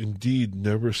kindness indeed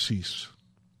never cease.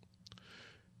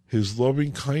 His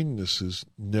loving kindnesses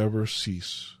never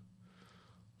cease.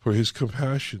 For his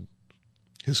compassions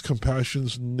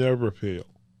never fail.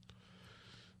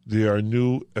 They are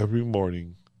new every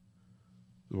morning.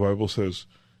 The Bible says,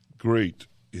 great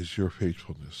is your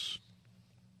faithfulness.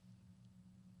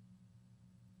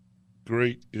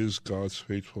 Great is God's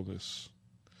faithfulness.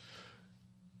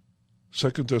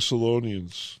 2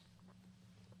 Thessalonians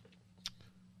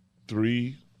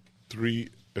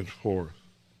 3:3-4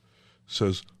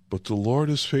 says, but the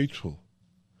Lord is faithful,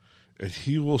 and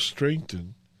he will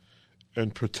strengthen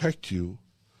and protect you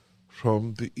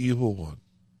from the evil one.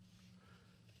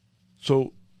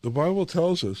 So the Bible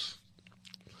tells us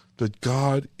that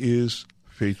God is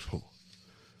faithful.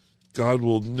 God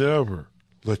will never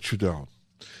let you down.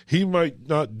 He might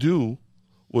not do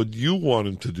what you want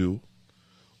him to do,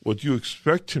 what you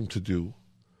expect him to do,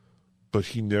 but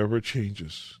he never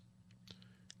changes.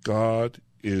 God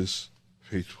is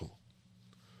faithful.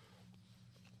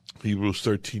 Hebrews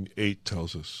 13:8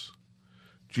 tells us,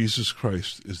 Jesus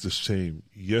Christ is the same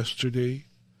yesterday,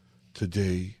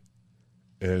 today,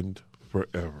 and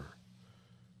forever.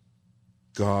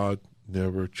 God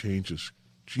never changes.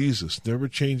 Jesus never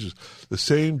changes. The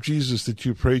same Jesus that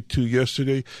you prayed to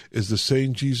yesterday is the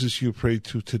same Jesus you pray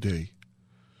to today.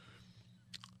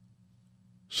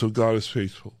 So God is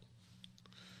faithful.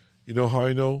 You know how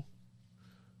I know?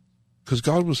 Because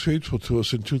God was faithful to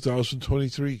us in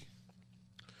 2023.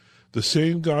 The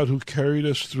same God who carried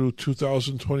us through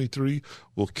 2023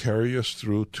 will carry us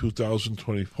through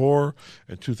 2024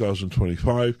 and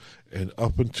 2025 and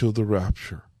up until the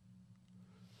rapture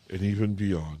and even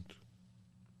beyond.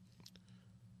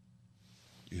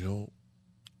 You know,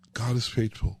 God is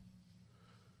faithful.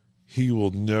 He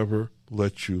will never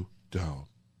let you down.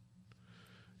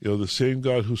 You know, the same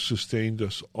God who sustained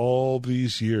us all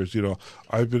these years. You know,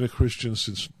 I've been a Christian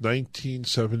since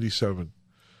 1977.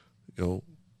 You know,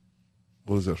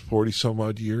 what is that,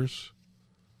 40-some-odd years?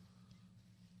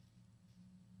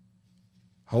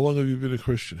 How long have you been a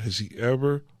Christian? Has he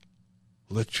ever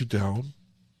let you down?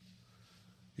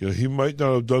 You know, he might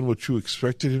not have done what you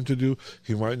expected him to do.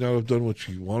 He might not have done what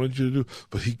he wanted you to do,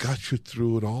 but he got you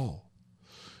through it all.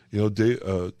 You know,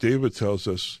 David tells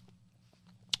us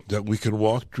that we can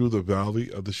walk through the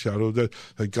valley of the shadow of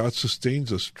death, that God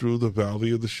sustains us through the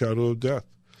valley of the shadow of death.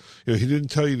 You know, he didn't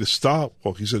tell you to stop.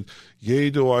 Well, he said,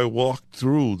 yea, do I walk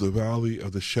through the valley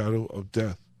of the shadow of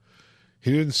death.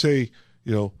 He didn't say,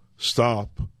 you know,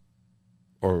 stop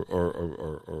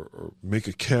or make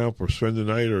a camp or spend the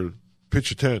night or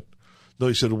pitch a tent. No,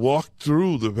 he said, walk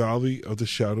through the valley of the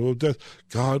shadow of death.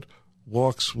 God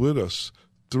walks with us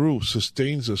through,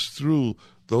 sustains us through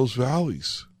those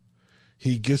valleys.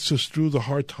 He gets us through the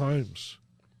hard times.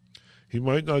 He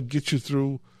might not get you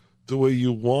through the way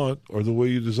you want or the way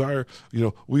you desire. You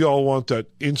know, we all want that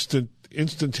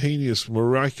instantaneous,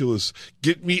 miraculous,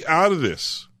 get me out of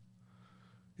this.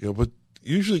 You know, but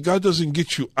usually God doesn't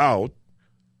get you out.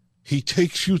 He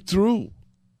takes you through.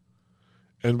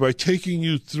 And by taking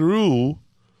you through,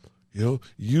 you know,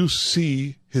 you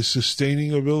see his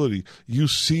sustaining ability. You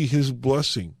see his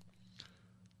blessing.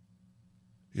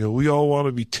 You know, we all want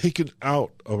to be taken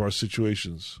out of our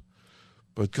situations.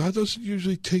 But God doesn't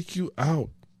usually take you out.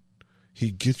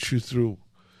 He gets you through.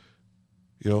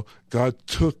 You know, God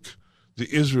took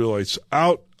the Israelites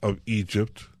out of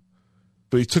Egypt,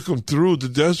 but he took them through the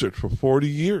desert for 40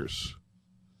 years.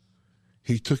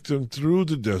 He took them through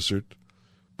the desert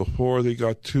before they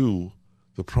got to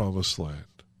the promised land.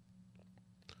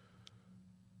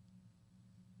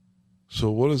 So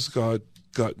what has God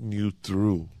gotten you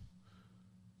through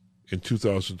in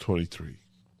 2023?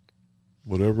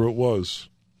 Whatever it was,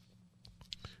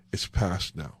 it's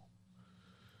past now.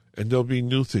 And there'll be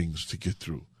new things to get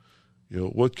through. You know,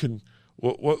 what can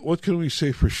we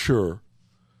say for sure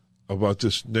about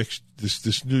this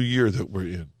new year that we're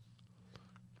in?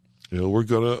 You know, we're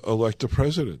going to elect a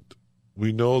president.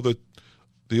 We know that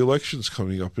the election's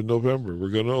coming up in November. We're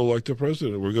going to elect a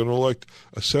president. We're going to elect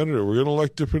a senator. We're going to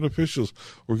elect different officials.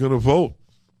 We're going to vote.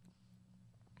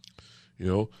 You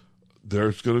know,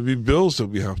 there's going to be bills that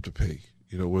we have to pay.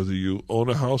 You know, whether you own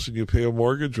a house and you pay a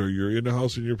mortgage or you're in a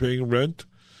house and you're paying rent,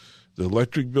 The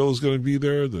electric bill is going to be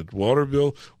there, the water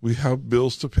bill. We have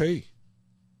bills to pay.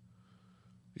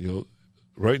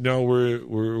 Right now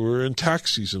we're in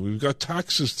tax season. We've got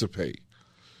taxes to pay.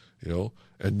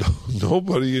 And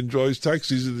nobody enjoys tax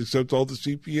season except all the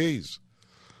CPAs.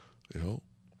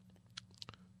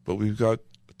 But we've got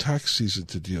tax season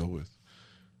to deal with.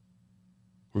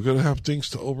 We're going to have things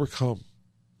to overcome.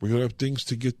 We're going to have things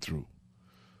to get through.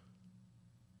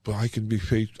 But I can be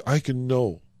faithful. I can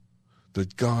know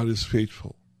that God is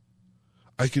faithful.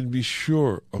 I can be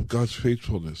sure of God's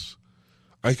faithfulness.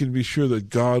 I can be sure that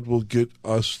God will get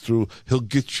us through. He'll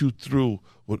get you through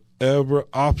whatever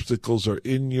obstacles are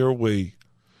in your way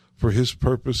for His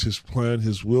purpose, His plan,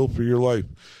 His will for your life.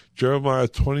 Jeremiah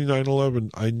 29:11,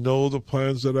 I know the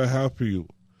plans that I have for you.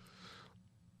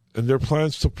 And they're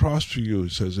plans to prosper you, He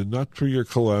says, and not for your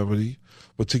calamity,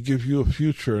 but to give you a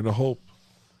future and a hope.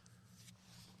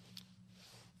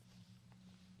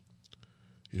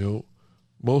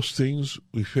 Most things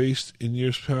we faced in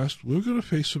years past, we're going to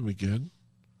face them again.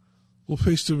 We'll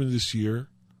face them in this year.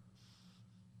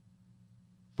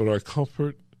 But our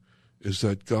comfort is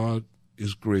that God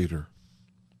is greater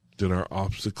than our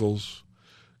obstacles.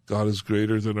 God is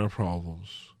greater than our problems.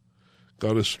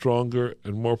 God is stronger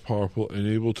and more powerful and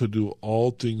able to do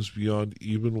all things beyond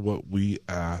even what we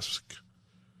ask.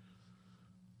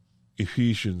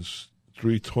 Ephesians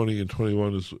 3:20 and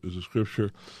 21 is a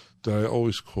scripture that I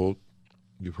always quote.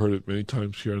 You've heard it many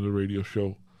times here on the radio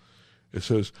show. It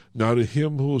says, now to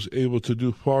Him who is able to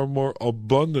do far more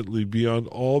abundantly beyond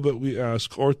all that we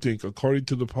ask or think, according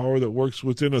to the power that works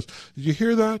within us. Did you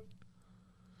hear that?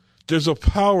 There's a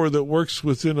power that works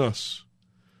within us.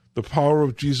 The power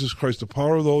of Jesus Christ, the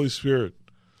power of the Holy Spirit.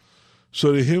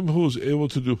 So to Him who is able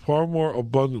to do far more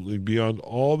abundantly beyond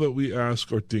all that we ask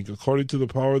or think, according to the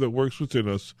power that works within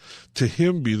us, to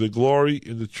Him be the glory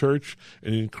in the church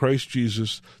and in Christ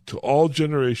Jesus to all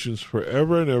generations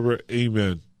forever and ever.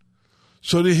 Amen.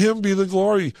 So to Him be the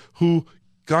glory who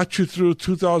got you through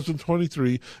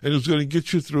 2023 and is going to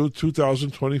get you through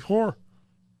 2024.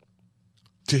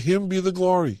 To Him be the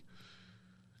glory.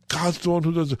 God's the one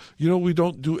who does it. We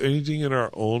don't do anything in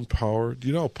our own power. Do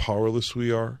you know how powerless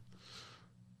we are?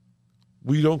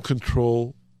 We don't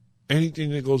control anything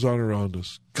that goes on around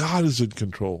us. God is in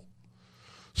control.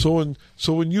 So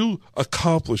when you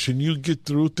accomplish and you get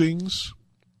through things,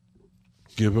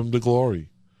 give Him the glory.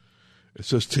 It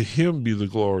says, to Him be the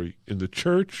glory in the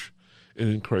church and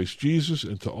in Christ Jesus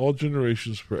and to all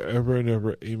generations forever and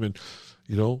ever. Amen.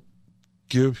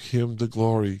 Give Him the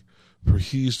glory, for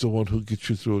He's the one who gets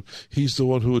you through it. He's the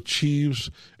one who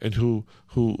achieves and who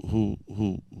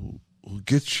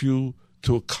gets you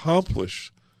to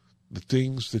accomplish the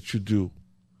things that you do,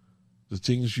 the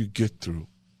things you get through.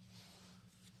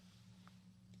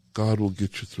 God will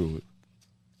get you through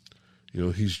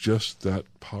it. He's just that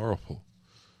powerful.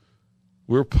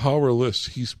 We're powerless.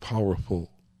 He's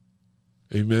powerful.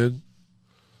 Amen.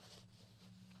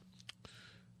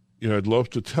 I'd love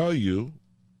to tell you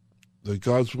that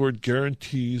God's Word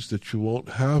guarantees that you won't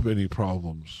have any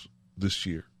problems this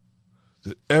year,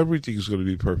 that everything's going to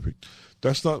be perfect.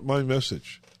 That's not my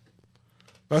message.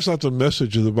 That's not the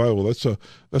message of the Bible.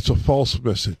 That's a false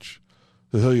message.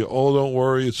 They tell you, don't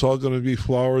worry, it's all going to be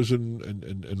flowers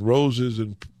and roses,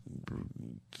 and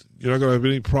you're not going to have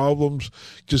any problems.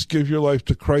 Just give your life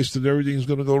to Christ and everything's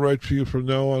going to go right for you from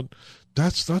now on.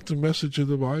 That's not the message of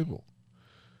the Bible.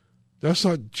 That's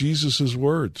not Jesus'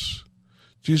 words.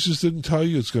 Jesus didn't tell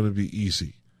you it's going to be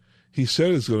easy. He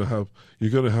said you're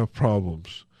going to have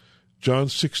problems. John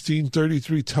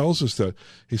 16:33 tells us that.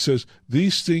 He says,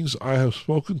 these things I have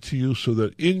spoken to you so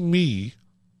that in me,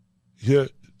 again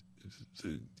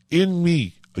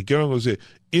I'm going to say,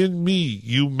 in me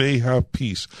you may have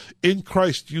peace. In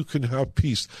Christ you can have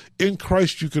peace. In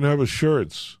Christ you can have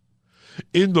assurance.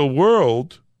 In the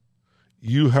world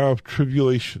you have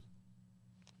tribulation.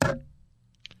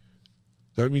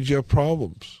 That means you have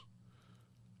problems.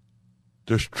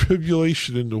 There's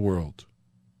tribulation in the world.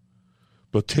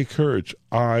 But take courage.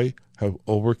 I have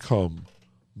overcome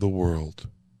the world.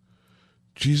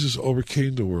 Jesus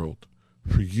overcame the world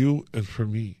for you and for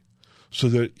me, so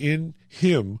that in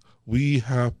Him we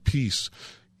have peace.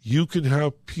 You can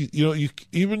have peace.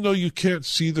 Even though you can't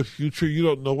see the future, you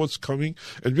don't know what's coming.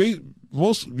 And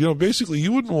basically,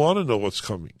 you wouldn't want to know what's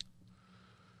coming.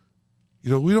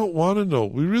 We don't want to know.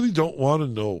 We really don't want to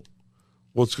know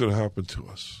what's going to happen to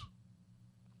us.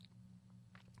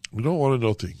 We don't want to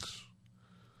know things.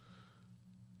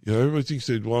 Everybody thinks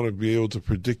they'd want to be able to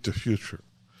predict the future.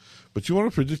 But you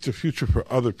want to predict the future for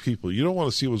other people. You don't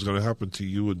want to see what's going to happen to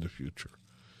you in the future.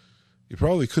 You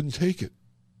probably couldn't take it.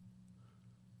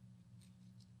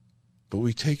 But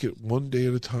we take it one day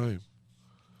at a time.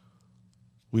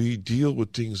 We deal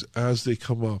with things as they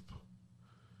come up.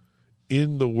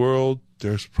 In the world,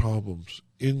 there's problems.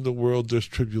 In the world, there's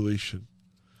tribulation.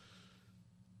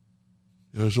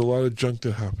 There's a lot of junk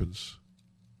that happens.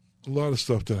 A lot of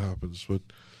stuff that happens. But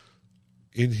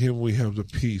in him, we have the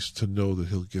peace to know that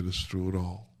he'll get us through it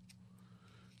all.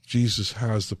 Jesus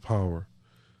has the power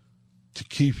to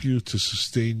keep you, to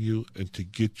sustain you, and to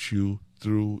get you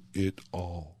through it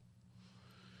all.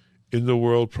 In the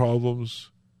world, problems.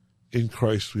 In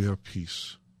Christ, we have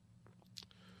peace.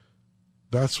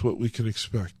 That's what we can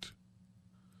expect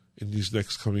in these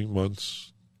next coming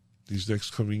months, these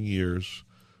next coming years,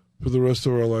 for the rest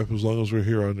of our life, as long as we're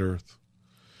here on earth.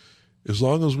 As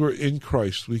long as we're in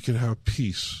Christ, we can have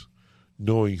peace,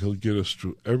 knowing he'll get us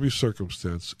through every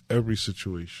circumstance, every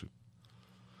situation.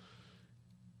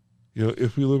 You know,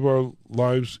 if we live our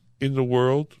lives in the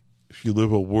world, if you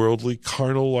live a worldly,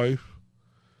 carnal life,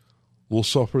 we'll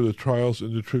suffer the trials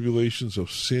and the tribulations of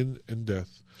sin and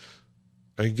death.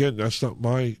 And again, that's not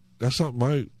my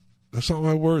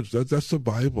words. That's the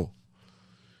Bible.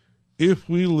 If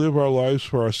we live our lives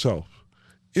for ourselves,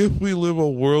 if we live a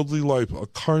worldly life, a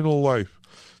carnal life,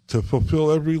 to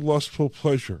fulfill every lustful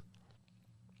pleasure,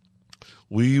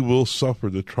 we will suffer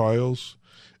the trials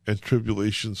and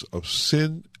tribulations of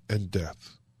sin and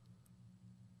death.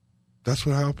 That's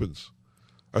what happens.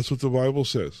 That's what the Bible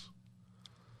says.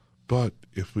 But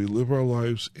if we live our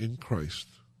lives in Christ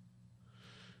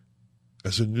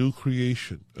as a new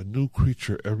creation, a new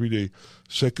creature every day,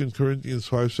 2 Corinthians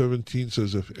 5:17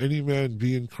 says, if any man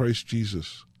be in Christ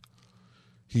Jesus,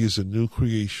 he is a new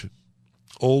creation.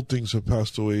 Old things have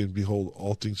passed away, and behold,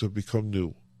 all things have become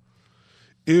new.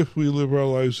 If we live our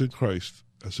lives in Christ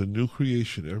as a new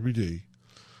creation every day,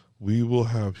 we will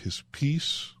have his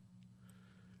peace,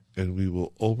 and we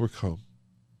will overcome.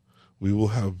 We will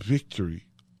have victory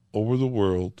over the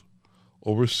world,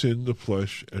 over sin, the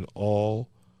flesh, and all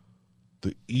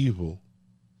the evil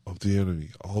of the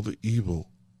enemy, all the evil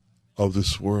of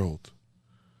this world.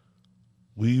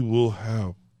 We will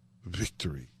have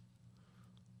victory.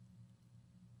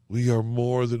 We are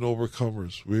more than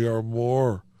overcomers. We are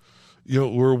more,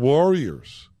 we're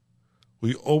warriors.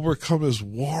 We overcome as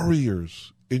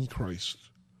warriors in Christ.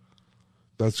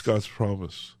 That's God's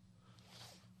promise.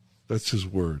 That's his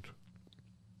word.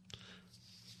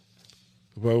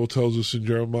 The Bible tells us in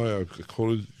Jeremiah, I've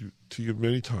quoted to you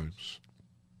many times,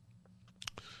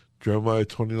 Jeremiah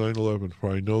 29:11,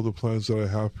 for I know the plans that I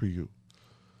have for you,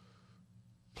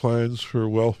 plans for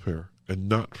welfare and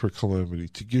not for calamity,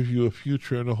 to give you a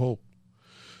future and a hope.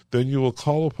 Then you will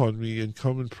call upon me and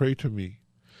come and pray to me,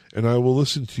 and I will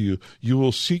listen to you. You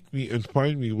will seek me and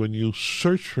find me when you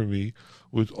search for me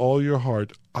with all your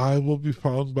heart. I will be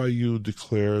found by you,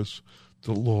 declares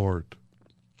the Lord.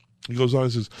 He goes on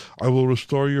and says, I will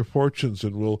restore your fortunes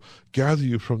and will gather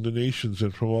you from the nations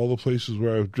and from all the places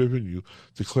where I have driven you,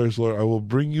 declares the Lord. I will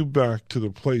bring you back to the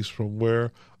place from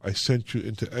where I sent you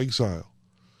into exile.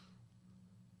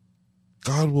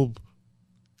 God will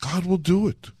do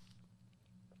it.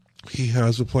 He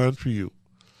has a plan for you.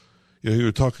 He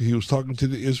was talking to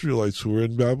the Israelites who were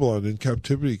in Babylon in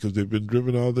captivity because they've been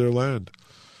driven out of their land.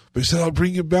 But he said, I'll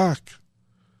bring you back.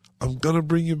 I'm going to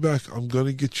bring you back. I'm going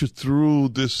to get you through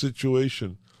this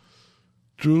situation,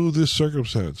 through this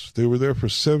circumstance. They were there for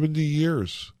 70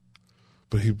 years,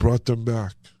 but he brought them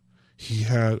back. He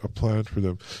had a plan for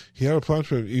them. He had a plan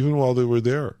for them even while they were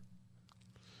there.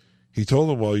 He told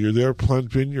them, while you're there,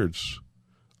 plant vineyards,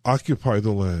 occupy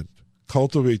the land,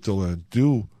 cultivate the land,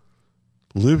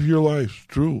 live your life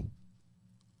through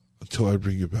until I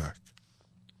bring you back.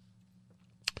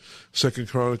 2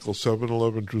 Chronicles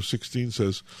 7:11 through 16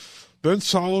 says, Then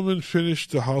Solomon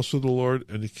finished the house of the Lord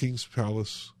and the king's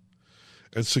palace,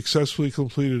 and successfully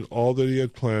completed all that he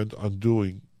had planned on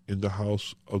doing in the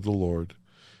house of the Lord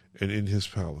and in his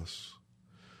palace.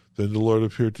 Then the Lord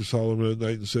appeared to Solomon at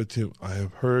night and said to him, I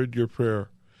have heard your prayer,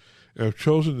 and have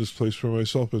chosen this place for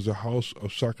myself as a house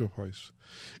of sacrifice.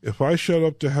 If I shut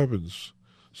up the heavens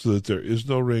so that there is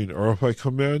no rain, or if I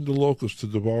command the locusts to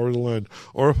devour the land,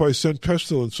 or if I send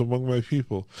pestilence among my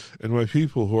people, and my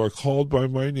people who are called by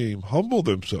my name humble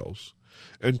themselves,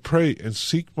 and pray and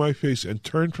seek my face, and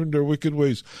turn from their wicked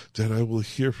ways, then I will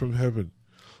hear from heaven,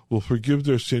 will forgive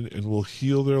their sin, and will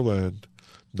heal their land.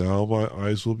 Now my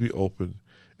eyes will be open,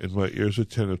 and my ears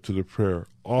attentive to the prayer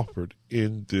offered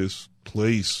in this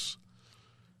place.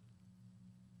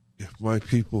 If my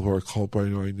people who are called by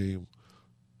my name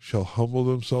shall humble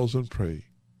themselves and pray.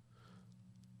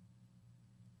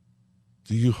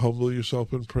 Do you humble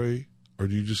yourself and pray, or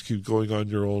do you just keep going on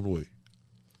your own way?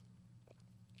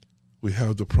 We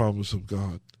have the promise of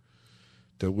God.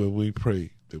 that when we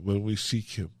pray, that when we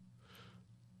seek him,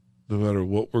 no matter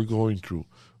what we're going through,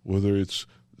 whether it's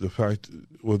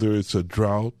a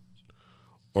drought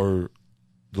or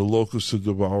the locusts have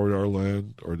devoured our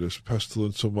land or there's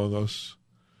pestilence among us,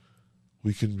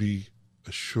 we can be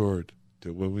assured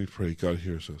that when we pray, God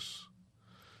hears us.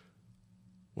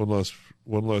 One last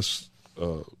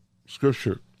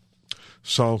scripture.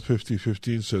 Psalm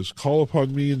 50:15 says, "Call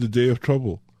upon me in the day of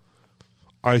trouble.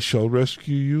 I shall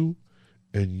rescue you,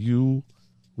 and you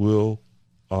will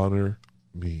honor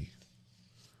me."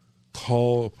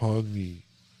 Call upon me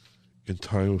in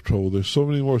time of trouble. There's so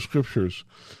many more scriptures.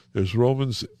 There's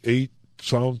Romans 8,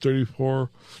 Psalm 34,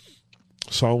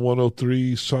 Psalm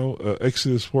 103,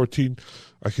 Exodus 14.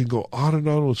 I can go on and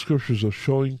on with scriptures of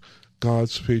showing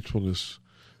God's faithfulness.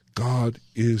 God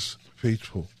is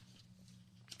faithful.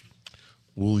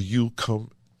 Will you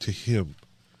come to him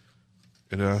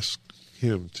and ask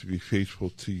him to be faithful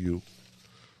to you?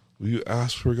 Will you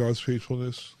ask for God's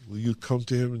faithfulness? Will you come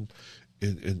to him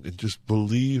and just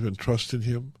believe and trust in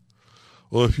him?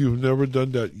 Well, if you've never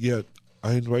done that yet,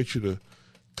 I invite you to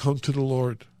come to the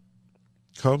Lord.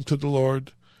 Come to the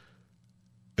Lord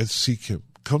and seek him.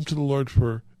 Come to the Lord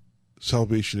for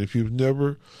salvation. If you've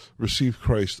never received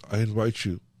Christ, I invite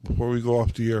you, before we go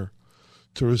off the air,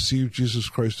 to receive Jesus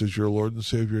Christ as your Lord and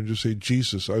Savior and just say,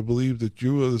 "Jesus, I believe that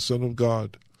you are the Son of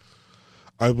God.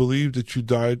 I believe that you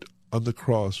died on the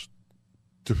cross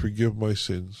to forgive my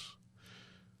sins.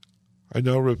 I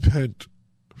now repent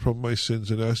from my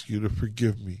sins and ask you to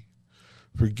forgive me.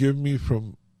 Forgive me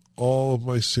from all of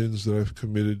my sins that I've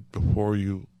committed before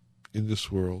you in this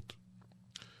world.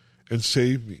 And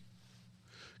save me.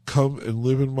 Come and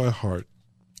live in my heart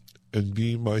and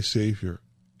be my Savior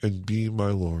and be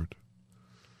my Lord.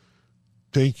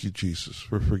 Thank you, Jesus,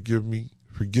 for forgiving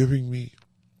me.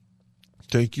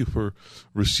 Thank you for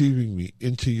receiving me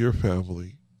into your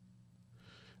family.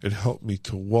 And help me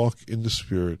to walk in the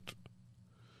Spirit.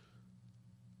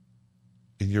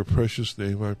 In your precious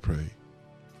name I pray.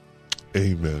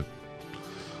 Amen."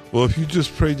 Well, if you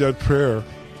just prayed that prayer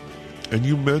and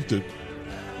you meant it,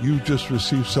 you just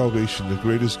received salvation, the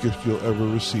greatest gift you'll ever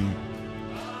receive.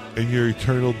 And your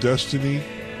eternal destiny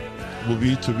will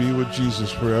be to be with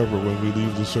Jesus forever when we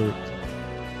leave this earth.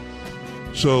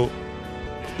 So,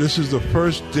 this is the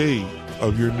first day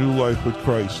of your new life with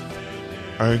Christ.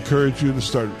 I encourage you to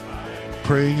start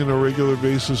praying on a regular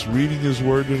basis, reading his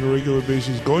word on a regular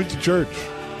basis, going to church.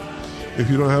 If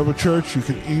you don't have a church, you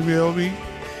can email me.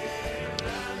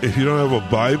 If you don't have a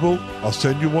Bible, I'll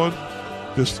send you one.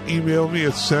 Just email me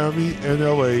at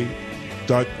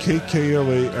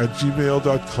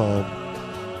sammynla.kkla@gmail.com.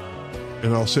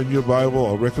 And I'll send you a Bible.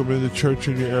 I'll recommend a church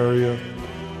in your area.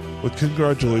 But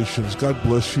congratulations. God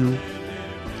bless you.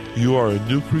 You are a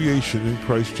new creation in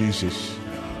Christ Jesus.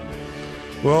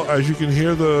 Well, as you can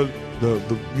hear the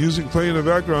music playing in the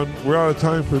background, we're out of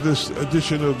time for this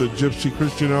edition of the Gypsy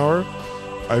Christian Hour.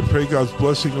 I pray God's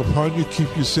blessing upon you.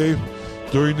 Keep you safe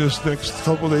during this next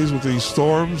couple of days with these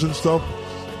storms and stuff.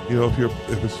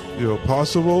 If it's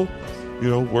possible,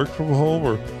 work from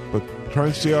home but try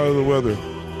and stay out of the weather.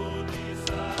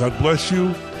 God bless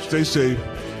you. Stay safe.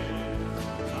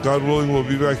 God willing, we'll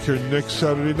be back here next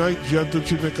Saturday night. God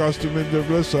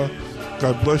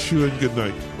bless you and good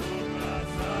night.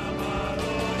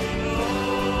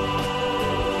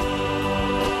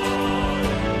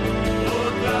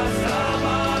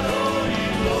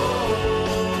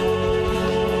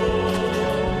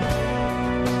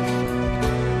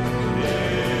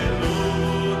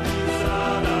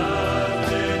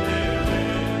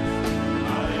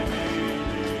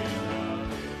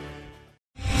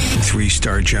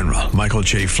 Three-star General Michael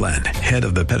J. Flynn, head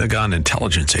of the Pentagon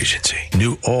Intelligence Agency,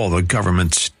 knew all the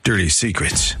government's dirty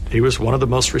secrets. He was one of the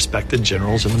most respected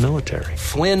generals in the military.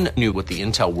 Flynn knew what the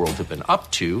intel world had been up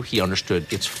to. He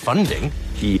understood its funding.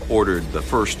 He ordered the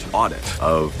first audit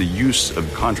of the use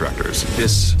of contractors.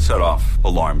 This set off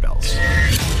alarm bells.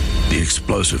 The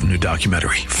explosive new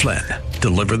documentary, Flynn,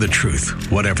 Deliver the Truth,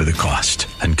 Whatever the Cost,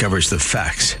 uncovers the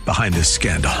facts behind this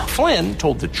scandal. Flynn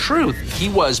told the truth. He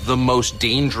was the most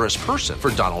dangerous person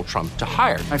for Donald Trump to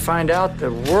hire. I find out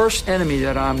the worst enemy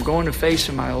that I'm going to face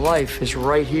in my life is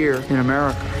right here in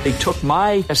America. They took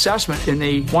my assessment and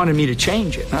they wanted me to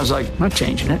change it. And I was like, I'm not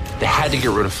changing it. They had to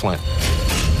get rid of Flynn.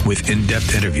 With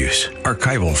in-depth interviews,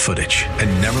 archival footage,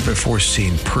 and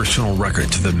never-before-seen personal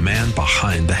records of the man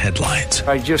behind the headlines.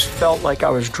 I just felt like I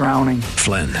was drowning.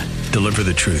 Flynn, Deliver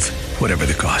the Truth, Whatever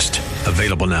the Cost.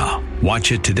 Available now.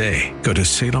 Watch it today. Go to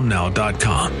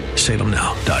salemnow.com.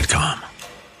 salemnow.com.